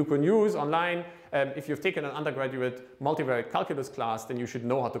sheets that you can use online. If you've taken an undergraduate multivariate calculus class, then you should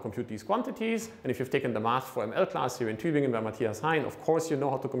know how to compute these quantities. And if you've taken the math for ML class here in Tübingen by Matthias Hein, of course you know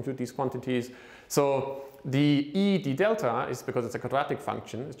how to compute these quantities. So the E d delta is, because it's a quadratic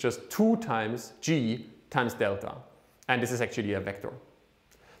function, it's just 2 times G times delta. And this is actually a vector.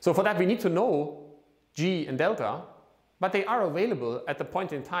 So for that we need to know G and delta, but they are available at the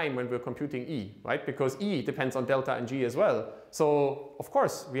point in time when we're computing E, right? Because E depends on delta and G as well. So of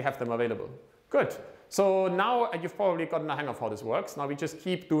course we have them available. Good. So now you've probably gotten a hang of how this works. Now we just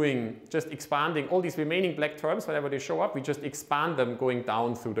keep doing, just expanding all these remaining black terms. Whenever they show up, we just expand them going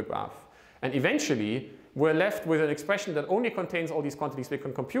down through the graph. And eventually we're left with an expression that only contains all these quantities we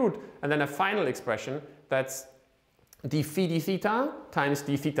can compute, and then a final expression that's d phi d theta times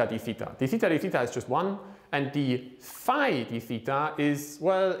d theta d theta. D theta d theta is just 1, and the phi d theta is,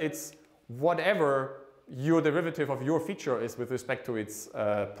 well, it's whatever your derivative of your feature is with respect to its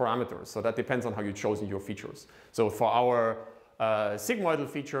parameters. So that depends on how you've chosen your features. So for our sigmoidal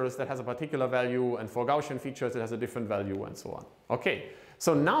features, that has a particular value, and for Gaussian features, it has a different value, and so on. Okay,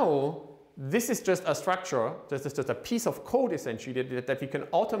 so now this is just a structure, this is just a piece of code essentially that we can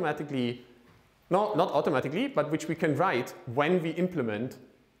automatically, no, not automatically, but which we can write when we implement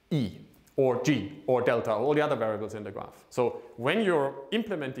E or G or delta or all the other variables in the graph. So when you're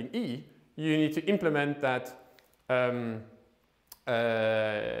implementing E, you need to implement that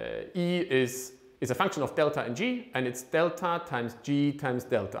E is a function of delta and G, and it's delta times G times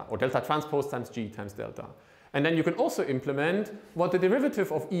delta, or delta transpose times G times delta. And then you can also implement what the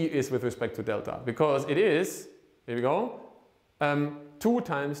derivative of E is with respect to delta, because it is, here we go, 2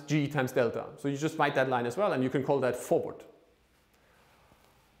 times G times delta. So you just write that line as well, and you can call that forward.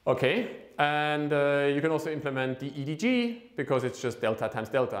 Okay, and you can also implement the EDG because it's just delta times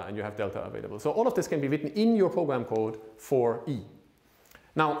delta, and you have delta available. So all of this can be written in your program code for E.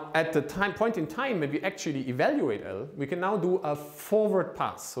 Now, at the point in time when we actually evaluate L, we can now do a forward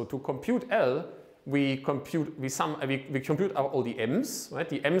pass. So to compute L, we compute all the m's, right?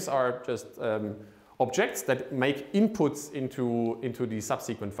 The m's are just objects that make inputs into the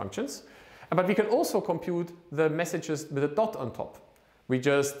subsequent functions. But we can also compute the messages with a dot on top. We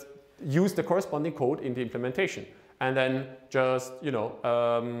just use the corresponding code in the implementation and then just,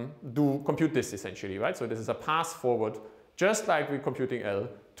 compute this essentially, right? So this is a pass forward, just like we're computing L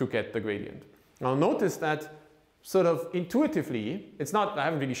to get the gradient. Now notice that sort of intuitively, I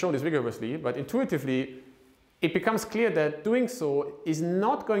haven't really shown this rigorously, but intuitively, it becomes clear that doing so is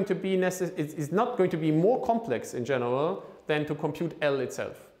not going to be more complex in general than to compute L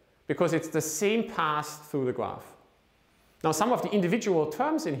itself, because it's the same pass through the graph. Now, some of the individual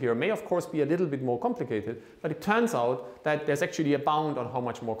terms in here may of course be a little bit more complicated, but it turns out that there's actually a bound on how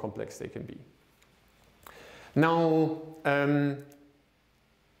much more complex they can be. Now,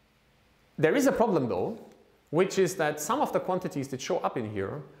 there is a problem though, which is that some of the quantities that show up in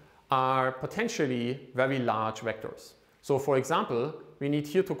here are potentially very large vectors. So for example, we need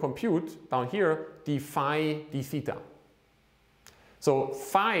here to compute down here d phi d theta. So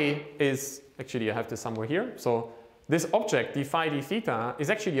phi is, actually I have this somewhere here. So this object d phi d theta is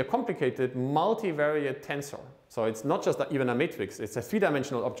actually a complicated multivariate tensor. So it's not just even a matrix, it's a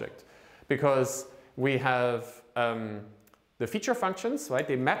three-dimensional object, because we have the feature functions, right?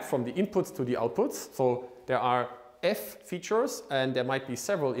 They map from the inputs to the outputs. So there are f features and there might be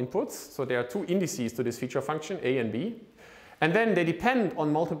several inputs. So there are two indices to this feature function, a and b. And then they depend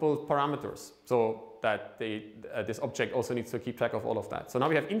on multiple parameters. So that this object also needs to keep track of all of that. So now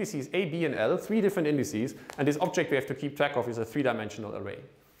we have indices a, b, and l, three different indices. And this object we have to keep track of is a three-dimensional array,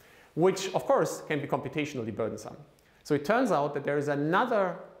 which of course can be computationally burdensome. So it turns out that there is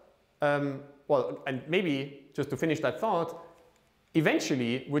another, and maybe just to finish that thought,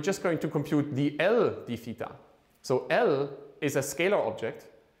 eventually we're just going to compute the L d theta. So L is a scalar object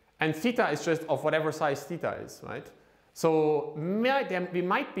and theta is just of whatever size theta is, right? So we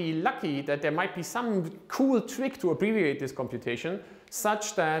might be lucky that there might be some cool trick to abbreviate this computation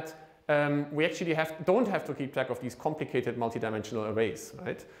such that we actually don't have to keep track of these complicated multidimensional arrays,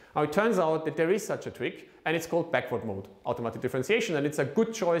 right? Now it turns out that there is such a trick, and it's called backward mode automatic differentiation, and it's a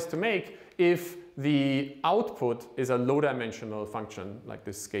good choice to make if the output is a low-dimensional function like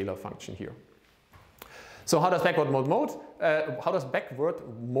this scalar function here. So how does backward mode work?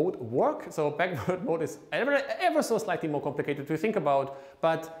 So backward mode is ever so slightly more complicated to think about,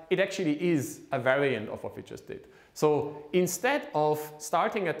 but it actually is a variant of what we just did. So instead of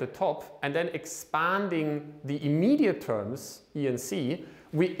starting at the top and then expanding the immediate terms, E and C,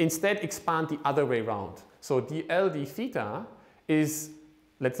 we instead expand the other way around. So dl d theta is,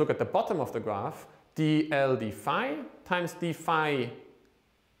 let's look at the bottom of the graph, dl d phi times d phi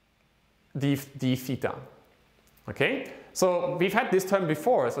d theta. Okay, so we've had this term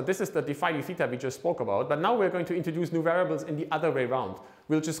before, so this is the d phi d theta we just spoke about, but now we're going to introduce new variables in the other way around.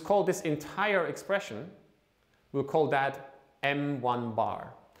 We'll just call this entire expression, we'll call that m1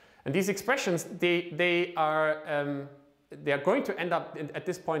 bar. And these expressions, they are going to end up at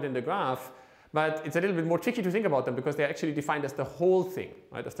this point in the graph, but it's a little bit more tricky to think about them because they're actually defined as the whole thing,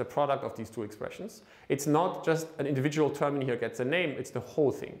 right? As the product of these two expressions. It's not just an individual term in here gets a name, it's the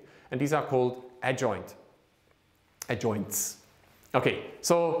whole thing. And these are called adjoints. Okay,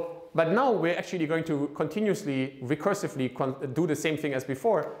 so, but now we're actually going to continuously, recursively do the same thing as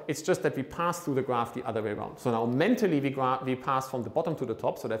before. It's just that we pass through the graph the other way around. So now mentally we pass from the bottom to the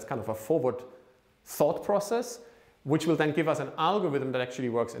top, so that's kind of a forward thought process, which will then give us an algorithm that actually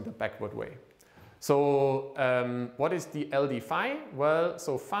works in the backward way. So what is the LD phi? Well,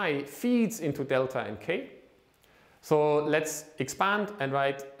 so phi feeds into delta and k. So let's expand and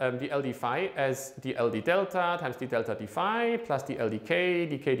write the LD phi as the LD delta times the delta d phi plus the LDK,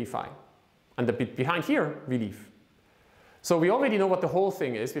 dk d phi. And the bit behind here, we leave. So we already know what the whole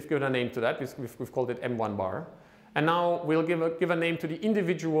thing is. We've given a name to that. We've called it m1 bar. And now we'll give a name to the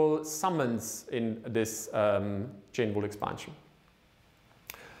individual summands in this chain rule expansion.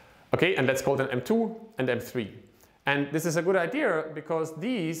 Okay, and let's call them M2 and M3. And this is a good idea because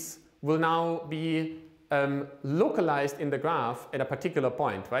these will now be localized in the graph at a particular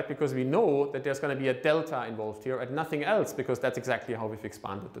point, right? Because we know that there's going to be a delta involved here and nothing else, because that's exactly how we've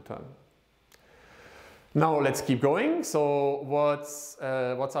expanded the term. Now let's keep going. So what's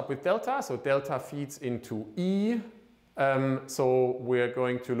up with delta? So delta feeds into E. So we're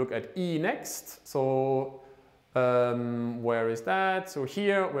going to look at E next. So where is that? So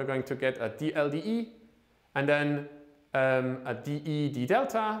here we're going to get a dLdE and then a dE d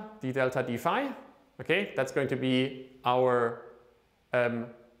delta d phi. Okay, that's going to be our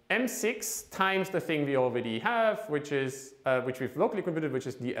M6 times the thing we already have, which we've locally computed, which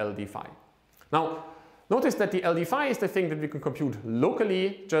is the LD phi. Now, notice that the LD phi is the thing that we can compute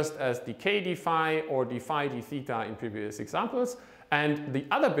locally, just as the KD phi or the phi d theta in previous examples. And the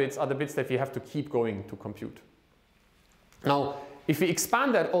other bits are the bits that we have to keep going to compute. Now, if we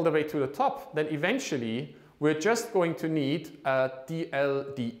expand that all the way to the top, then eventually we're just going to need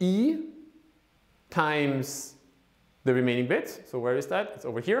DL dE times the remaining bit. So where is that? It's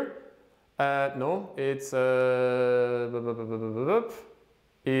over here. No, it's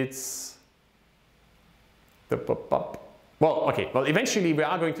well, okay. Well, eventually we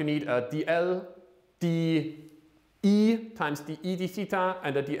are going to need a DL dE times the E d theta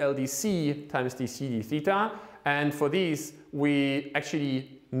and a DL dC times the C d theta. And for these, we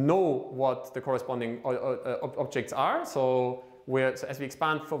actually know what the corresponding objects are. So as we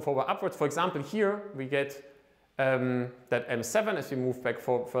expand from forward upwards, for example, here we get that M7, as we move back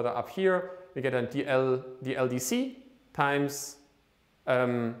further up here, we get a DLDC times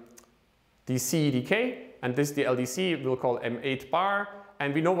dC dk, and this DLDC we'll call M8 bar,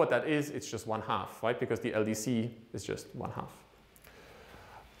 and we know what that is, it's just 1/2, right? Because the LDC is just 1/2.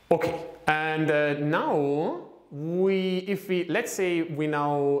 Okay, and now let's say we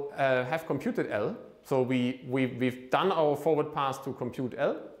now have computed L, so we've done our forward pass to compute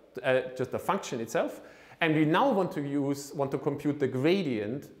L, just the function itself. And we now want to compute the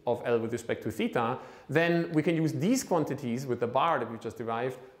gradient of L with respect to theta, then we can use these quantities with the bar that we just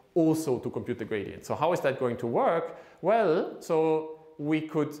derived also to compute the gradient. So how is that going to work? Well, so we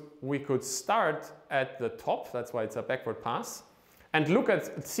could start at the top, that's why it's a backward pass, and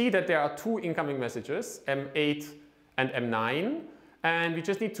see that there are two incoming messages, M8 and M9, and we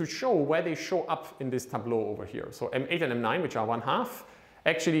just need to show where they show up in this tableau over here. So M8 and M9, which are 1/2,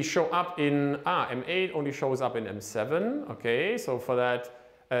 actually show up in, M8 only shows up in M7, okay, so for that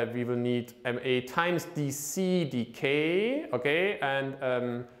we will need M8 times dC dk, okay,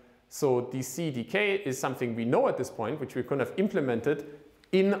 and so dC dk is something we know at this point, which we could have implemented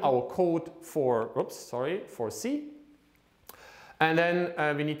in our code for C. And then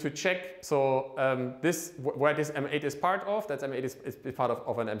we need to check, so where this M8 is part of, that's M8 is part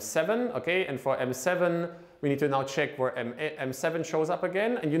of an M7, okay, and for M7 we need to now check where M7 shows up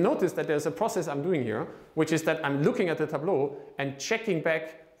again, and you notice that there's a process I'm doing here, which is that I'm looking at the tableau and checking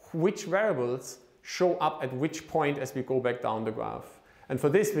back which variables show up at which point as we go back down the graph. And for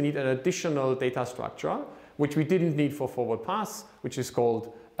this we need an additional data structure, which we didn't need for forward pass, which is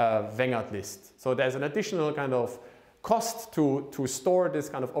called Wengert list. So there's an additional kind of cost to store this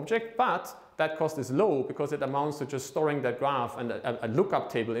kind of object, but that cost is low because it amounts to just storing that graph and a lookup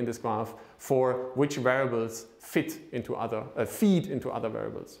table in this graph for which variables feed into other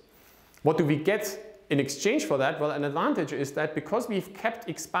variables. What do we get in exchange for that? Well, an advantage is that because we've kept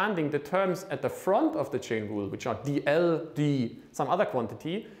expanding the terms at the front of the chain rule, which are DL, D, some other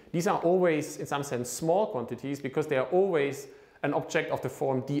quantity, these are always, in some sense, small quantities because they are always an object of the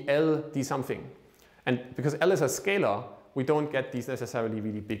form DL, D something. And because L is a scalar, we don't get these necessarily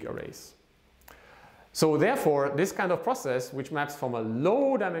really big arrays. So therefore, this kind of process, which maps from a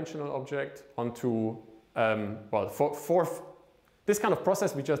low-dimensional object onto, this kind of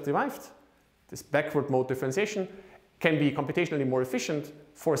process we just derived, this backward mode differentiation, can be computationally more efficient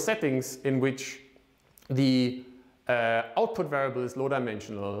for settings in which the output variable is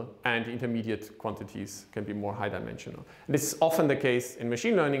low-dimensional and intermediate quantities can be more high-dimensional. This is often the case in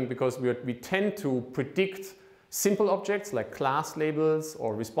machine learning because we tend to predict simple objects like class labels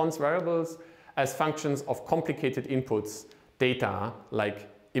or response variables as functions of complicated inputs, data like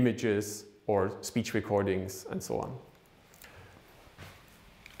images or speech recordings and so on.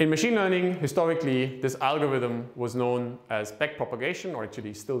 In machine learning, historically, this algorithm was known as backpropagation, or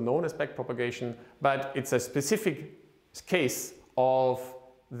actually still known as backpropagation, but it's a specific case of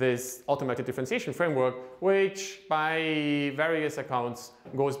this automated differentiation framework, which by various accounts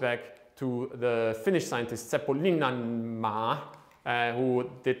goes back to the Finnish scientist Seppo Linnanmaa, who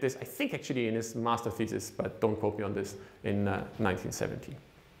did this, I think actually in his master thesis, but don't quote me on this, in 1970.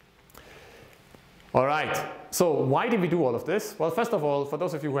 All right, so why did we do all of this? Well, first of all, for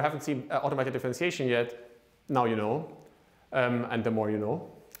those of you who haven't seen automated differentiation yet, now you know, and the more you know.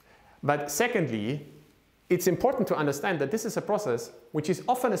 But secondly, it's important to understand that this is a process which is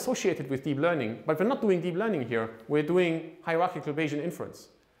often associated with deep learning, but we're not doing deep learning here, we're doing hierarchical Bayesian inference.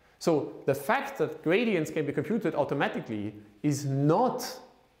 So the fact that gradients can be computed automatically is not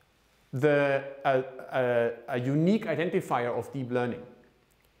a unique identifier of deep learning.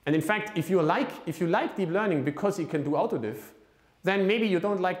 And in fact, if you like deep learning because you can do autodiff, then maybe you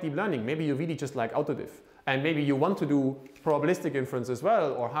don't like deep learning. Maybe you really just like autodiff. and maybe you want to do probabilistic inference as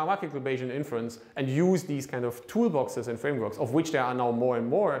well, or hierarchical Bayesian inference, and use these kind of toolboxes and frameworks, of which there are now more and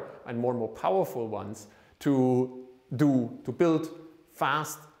more powerful ones, to build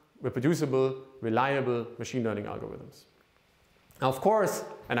fast, reproducible, reliable machine learning algorithms. Now, of course,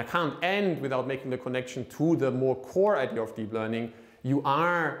 and I can't end without making the connection to the more core idea of deep learning, you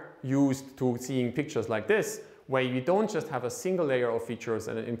are used to seeing pictures like this, where you don't just have a single layer of features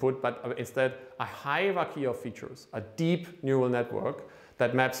and an input, but instead a hierarchy of features, a deep neural network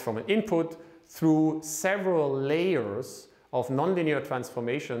that maps from an input through several layers of nonlinear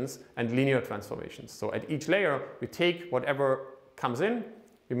transformations and linear transformations. So at each layer, we take whatever comes in,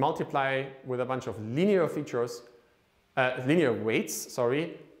 we multiply with a bunch of linear features, linear weights,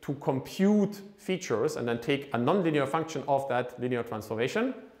 sorry, to compute features, and then take a nonlinear function of that linear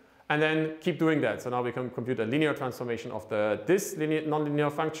transformation, and then keep doing that. So now we can compute a linear transformation of this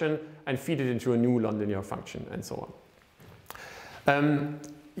nonlinear function and feed it into a new nonlinear function, and so on.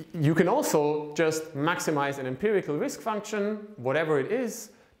 You can also just maximize an empirical risk function, whatever it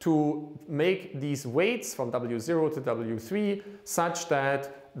is, to make these weights from W0 to W3 such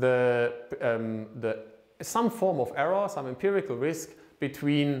that some form of error, some empirical risk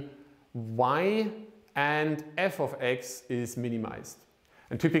between y and f of x is minimized.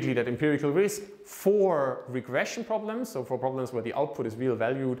 And typically that empirical risk for regression problems, so for problems where the output is real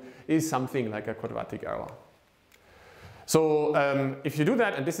valued, is something like a quadratic error. So if you do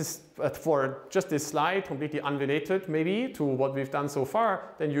that, and this is for just this slide, completely unrelated maybe to what we've done so far,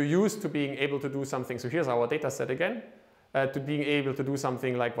 then you're used to being able to do something. So here's our data set again, to being able to do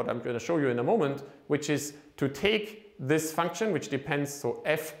something like what I'm going to show you in a moment, which is to take this function, which depends, so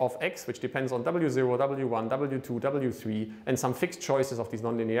f of x, which depends on w0, w1, w2, w3, and some fixed choices of these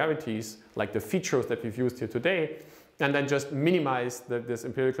nonlinearities, like the features that we've used here today, and then just minimize this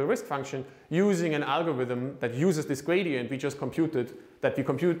empirical risk function using an algorithm that uses this gradient we just computed, that we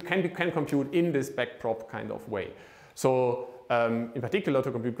can compute in this backprop kind of way. So in particular to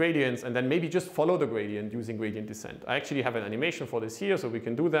compute gradients, and then maybe just follow the gradient using gradient descent. I actually have an animation for this here, so we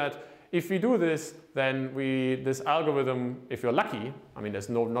can do that. If we do this, then this algorithm, if you're lucky, I mean there's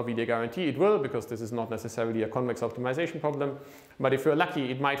no really guarantee it will, because this is not necessarily a convex optimization problem, but if you're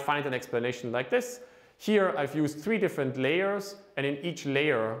lucky, it might find an explanation like this. Here I've used 3 different layers, and in each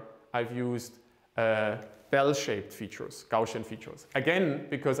layer I've used bell-shaped features, Gaussian features. Again,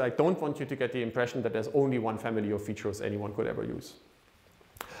 because I don't want you to get the impression that there's only one family of features anyone could ever use.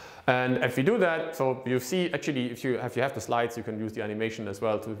 And if we do that, so you see, actually, if you have the slides, you can use the animation as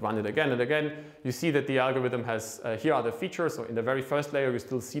well to run it again and again. You see that the algorithm has, here are the features. So in the very first layer, you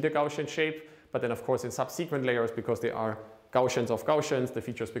still see the Gaussian shape. But then, of course, in subsequent layers, because they are Gaussians of Gaussians, the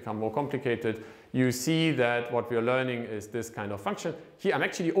features become more complicated. You see that what we are learning is this kind of function. Here, I'm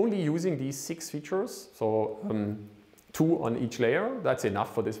actually only using these 6 features. So 2 on each layer. That's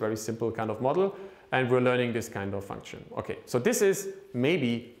enough for this very simple kind of model. And we're learning this kind of function. Okay, so this is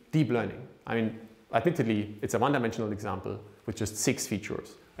maybe deep learning. I mean, admittedly, it's a one-dimensional example with just 6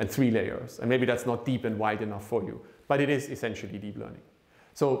 features and 3 layers. And maybe that's not deep and wide enough for you, but it is essentially deep learning.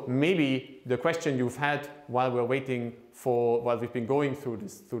 So maybe the question you've had while we've been going through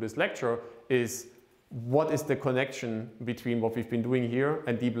this lecture is, what is the connection between what we've been doing here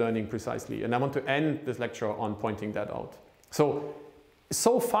and deep learning precisely? And I want to end this lecture on pointing that out.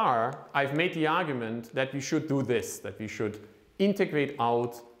 So far, I've made the argument that we should do this, that we should integrate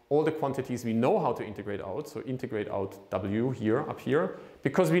out all the quantities we know how to integrate out, so integrate out W here, up here,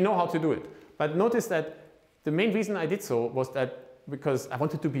 because we know how to do it. But notice that the main reason I did so was that because I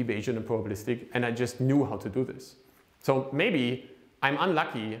wanted to be Bayesian and probabilistic, and I just knew how to do this. So maybe I'm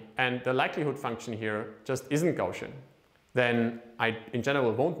unlucky and the likelihood function here just isn't Gaussian. Then I, in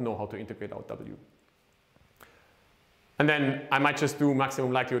general, won't know how to integrate out W. And then I might just do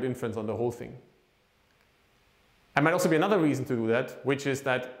maximum likelihood inference on the whole thing. There might also be another reason to do that, which is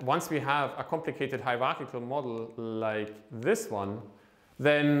that once we have a complicated hierarchical model like this one,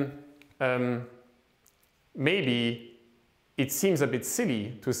 then maybe it seems a bit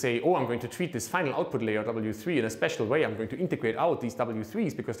silly to say, oh, I'm going to treat this final output layer W3 in a special way. I'm going to integrate out these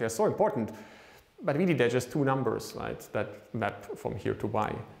W3s because they're so important. But really, they're just 2 numbers, right, that map from here to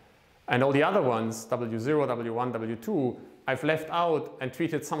Y. And all the other ones, W0, W1, W2, I've left out and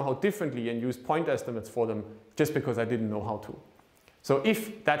treated somehow differently and used point estimates for them just because I didn't know how to. So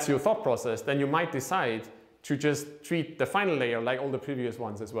if that's your thought process, then you might decide to just treat the final layer like all the previous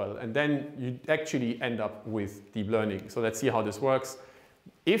ones as well. And then you actually end up with deep learning. So let's see how this works.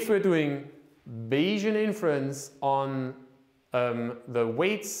 If we're doing Bayesian inference on the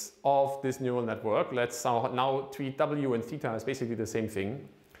weights of this neural network, let's now treat W and theta as basically the same thing.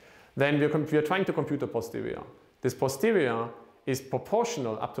 then we are trying to compute the posterior. This posterior is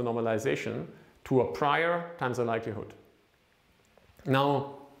proportional up to normalization to a prior times the likelihood.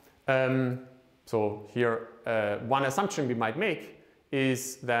 Now, so here, one assumption we might make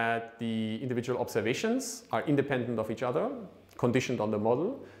is that the individual observations are independent of each other, conditioned on the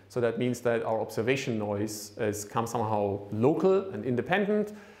model. So that means that our observation noise is somehow local and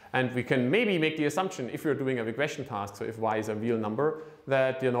independent. And we can maybe make the assumption, if we're doing a regression task, so if y is a real number,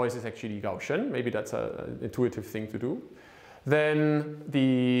 that the noise is actually Gaussian. Maybe that's an intuitive thing to do. Then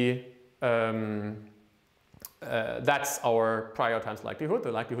that's our prior times likelihood.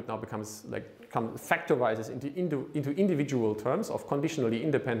 The likelihood now factorizes into individual terms of conditionally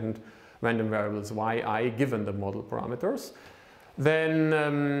independent random variables yi given the model parameters. Then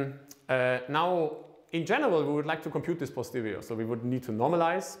now, in general, we would like to compute this posterior. So we would need to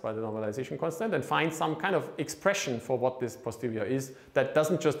normalize by the normalization constant and find some kind of expression for what this posterior is that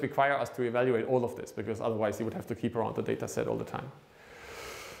doesn't just require us to evaluate all of this, because otherwise you would have to keep around the data set all the time.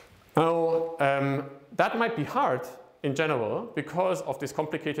 Now, that might be hard in general because of this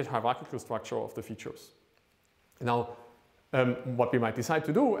complicated hierarchical structure of the features. Now, what we might decide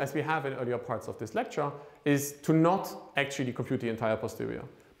to do, as we have in earlier parts of this lecture, is to not actually compute the entire posterior,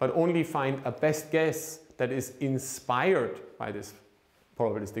 but only find a best guess that is inspired by this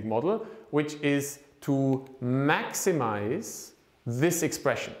probabilistic model, which is to maximize this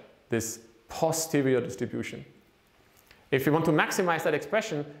expression, this posterior distribution. If we want to maximize that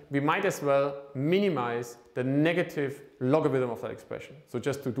expression, we might as well minimize the negative logarithm of that expression. So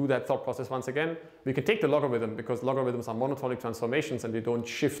just to do that thought process once again, we can take the logarithm because logarithms are monotonic transformations and they don't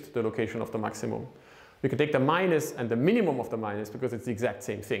shift the location of the maximum. We can take the minus and the minimum of the minus because it's the exact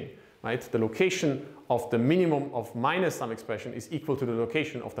same thing, right? The location of the minimum of minus some expression is equal to the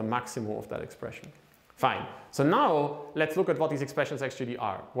location of the maximum of that expression. Fine. So now let's look at what these expressions actually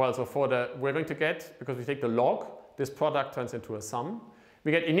are. Well, so we're going to get, because we take the log, this product turns into a sum.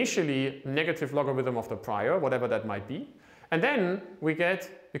 We get initially negative logarithm of the prior, whatever that might be. And then we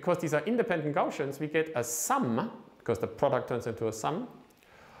get, because these are independent Gaussians, we get a sum, because the product turns into a sum,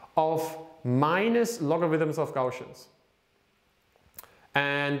 of minus logarithms of Gaussians.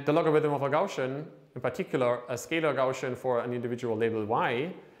 And the logarithm of a Gaussian, in particular a scalar Gaussian for an individual label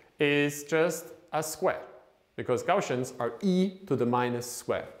y, is just a square, because Gaussians are e to the minus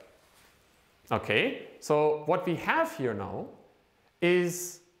square. Okay, so what we have here now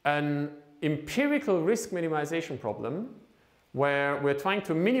is an empirical risk minimization problem where we're trying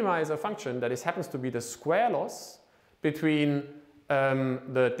to minimize a function that happens to be the square loss between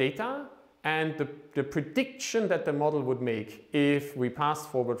the data and the prediction that the model would make if we pass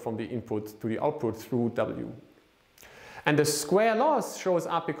forward from the input to the output through W. And the square loss shows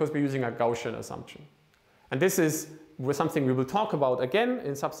up because we're using a Gaussian assumption. And this is something we will talk about again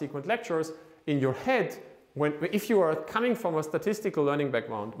in subsequent lectures. In your head, if you are coming from a statistical learning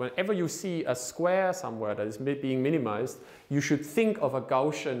background, whenever you see a square somewhere that is being minimized, you should think of a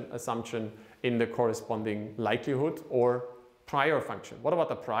Gaussian assumption in the corresponding likelihood or prior function. What about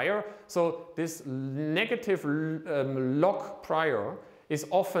the prior? So this negative log prior is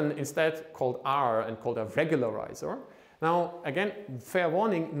often instead called R and called a regularizer. Now, again, fair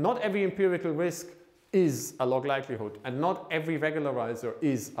warning, not every empirical risk is a log likelihood and not every regularizer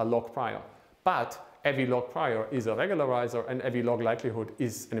is a log prior. But every log prior is a regularizer and every log likelihood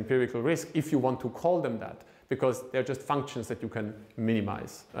is an empirical risk if you want to call them that, because they're just functions that you can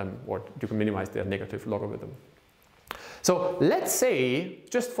minimize or you can minimize their negative logarithm. So let's say,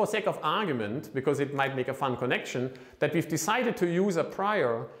 just for sake of argument, because it might make a fun connection, that we've decided to use a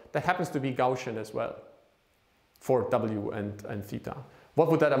prior that happens to be Gaussian as well for W and theta. What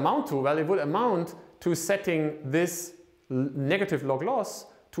would that amount to? Well, it would amount to setting this negative log loss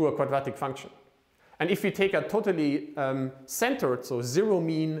to a quadratic function. And if we take a totally centered, so zero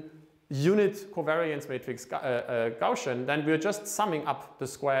mean unit covariance matrix Gaussian, then we're just summing up the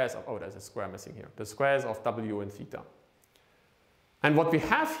squares of, oh, there's a square missing here, the squares of W and theta. And what we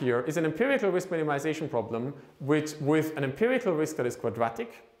have here is an empirical risk minimization problem with an empirical risk that is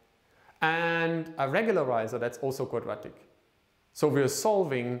quadratic and a regularizer that's also quadratic. So we're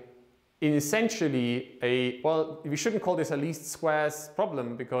solving in essentially well, we shouldn't call this a least squares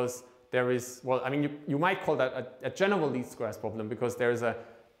problem because there is, well, I mean, you might call that a general least squares problem because there is a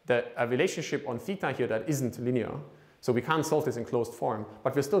relationship on theta here that isn't linear. So we can't solve this in closed form,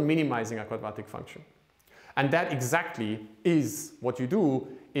 but we're still minimizing a quadratic function. And that exactly is what you do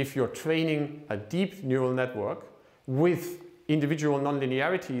if you're training a deep neural network with individual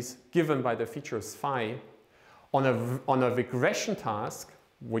nonlinearities given by the features phi on a regression task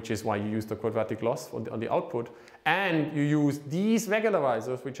which is why you use the quadratic loss on the output, and you use these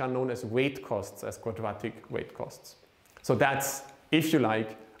regularizers, which are known as weight costs, as quadratic weight costs. So that's, if you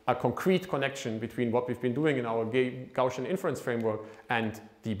like, a concrete connection between what we've been doing in our Gaussian inference framework and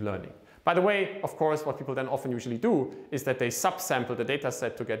deep learning. By the way, of course, what people then often usually do is that they subsample the data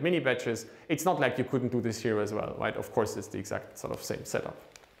set to get mini batches. It's not like you couldn't do this here as well, right? Of course, it's the exact sort of same setup.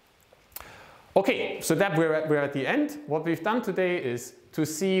 Okay, so that we're at the end. What we've done today is to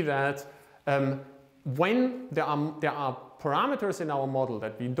see that when there are parameters in our model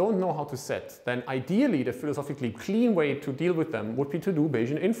that we don't know how to set, then ideally the philosophically clean way to deal with them would be to do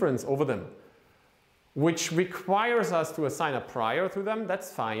Bayesian inference over them, which requires us to assign a prior to them.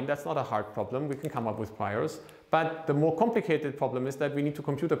 That's fine, that's not a hard problem, we can come up with priors. But the more complicated problem is that we need to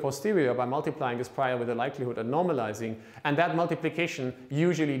compute a posterior by multiplying this prior with the likelihood and normalizing, and that multiplication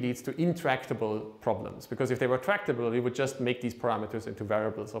usually leads to intractable problems, because if they were tractable, we would just make these parameters into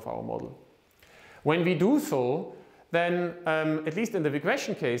variables of our model. When we do so, then at least in the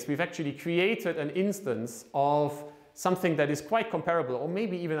regression case, we've actually created an instance of something that is quite comparable or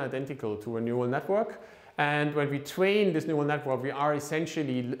maybe even identical to a neural network. And when we train this neural network, we are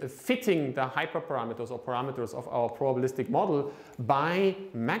essentially fitting the hyperparameters or parameters of our probabilistic model by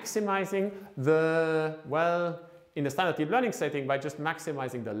maximizing the, well, in the standard deep learning setting, by just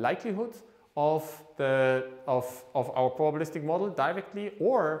maximizing the likelihood of our probabilistic model directly,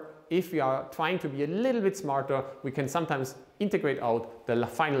 or if we are trying to be a little bit smarter, we can sometimes integrate out the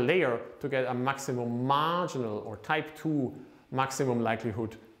final layer to get a maximum marginal or type 2 maximum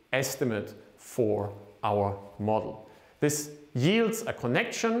likelihood estimate for our model. This yields a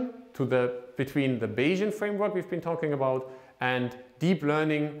connection to between the Bayesian framework we've been talking about and deep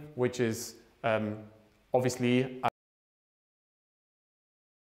learning, which is obviously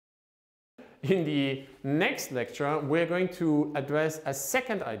in the next lecture, we're going to address a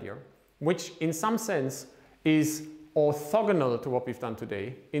second idea, which in some sense is orthogonal to what we've done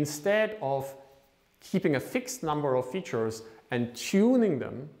today. Instead of keeping a fixed number of features and tuning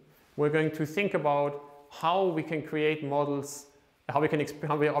them, we're going to think about how we can create models, how we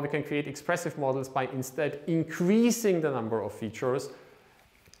can create expressive models by instead increasing the number of features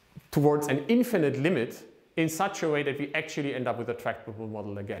towards an infinite limit in such a way that we actually end up with a tractable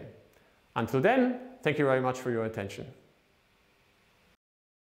model again. Until then, thank you very much for your attention.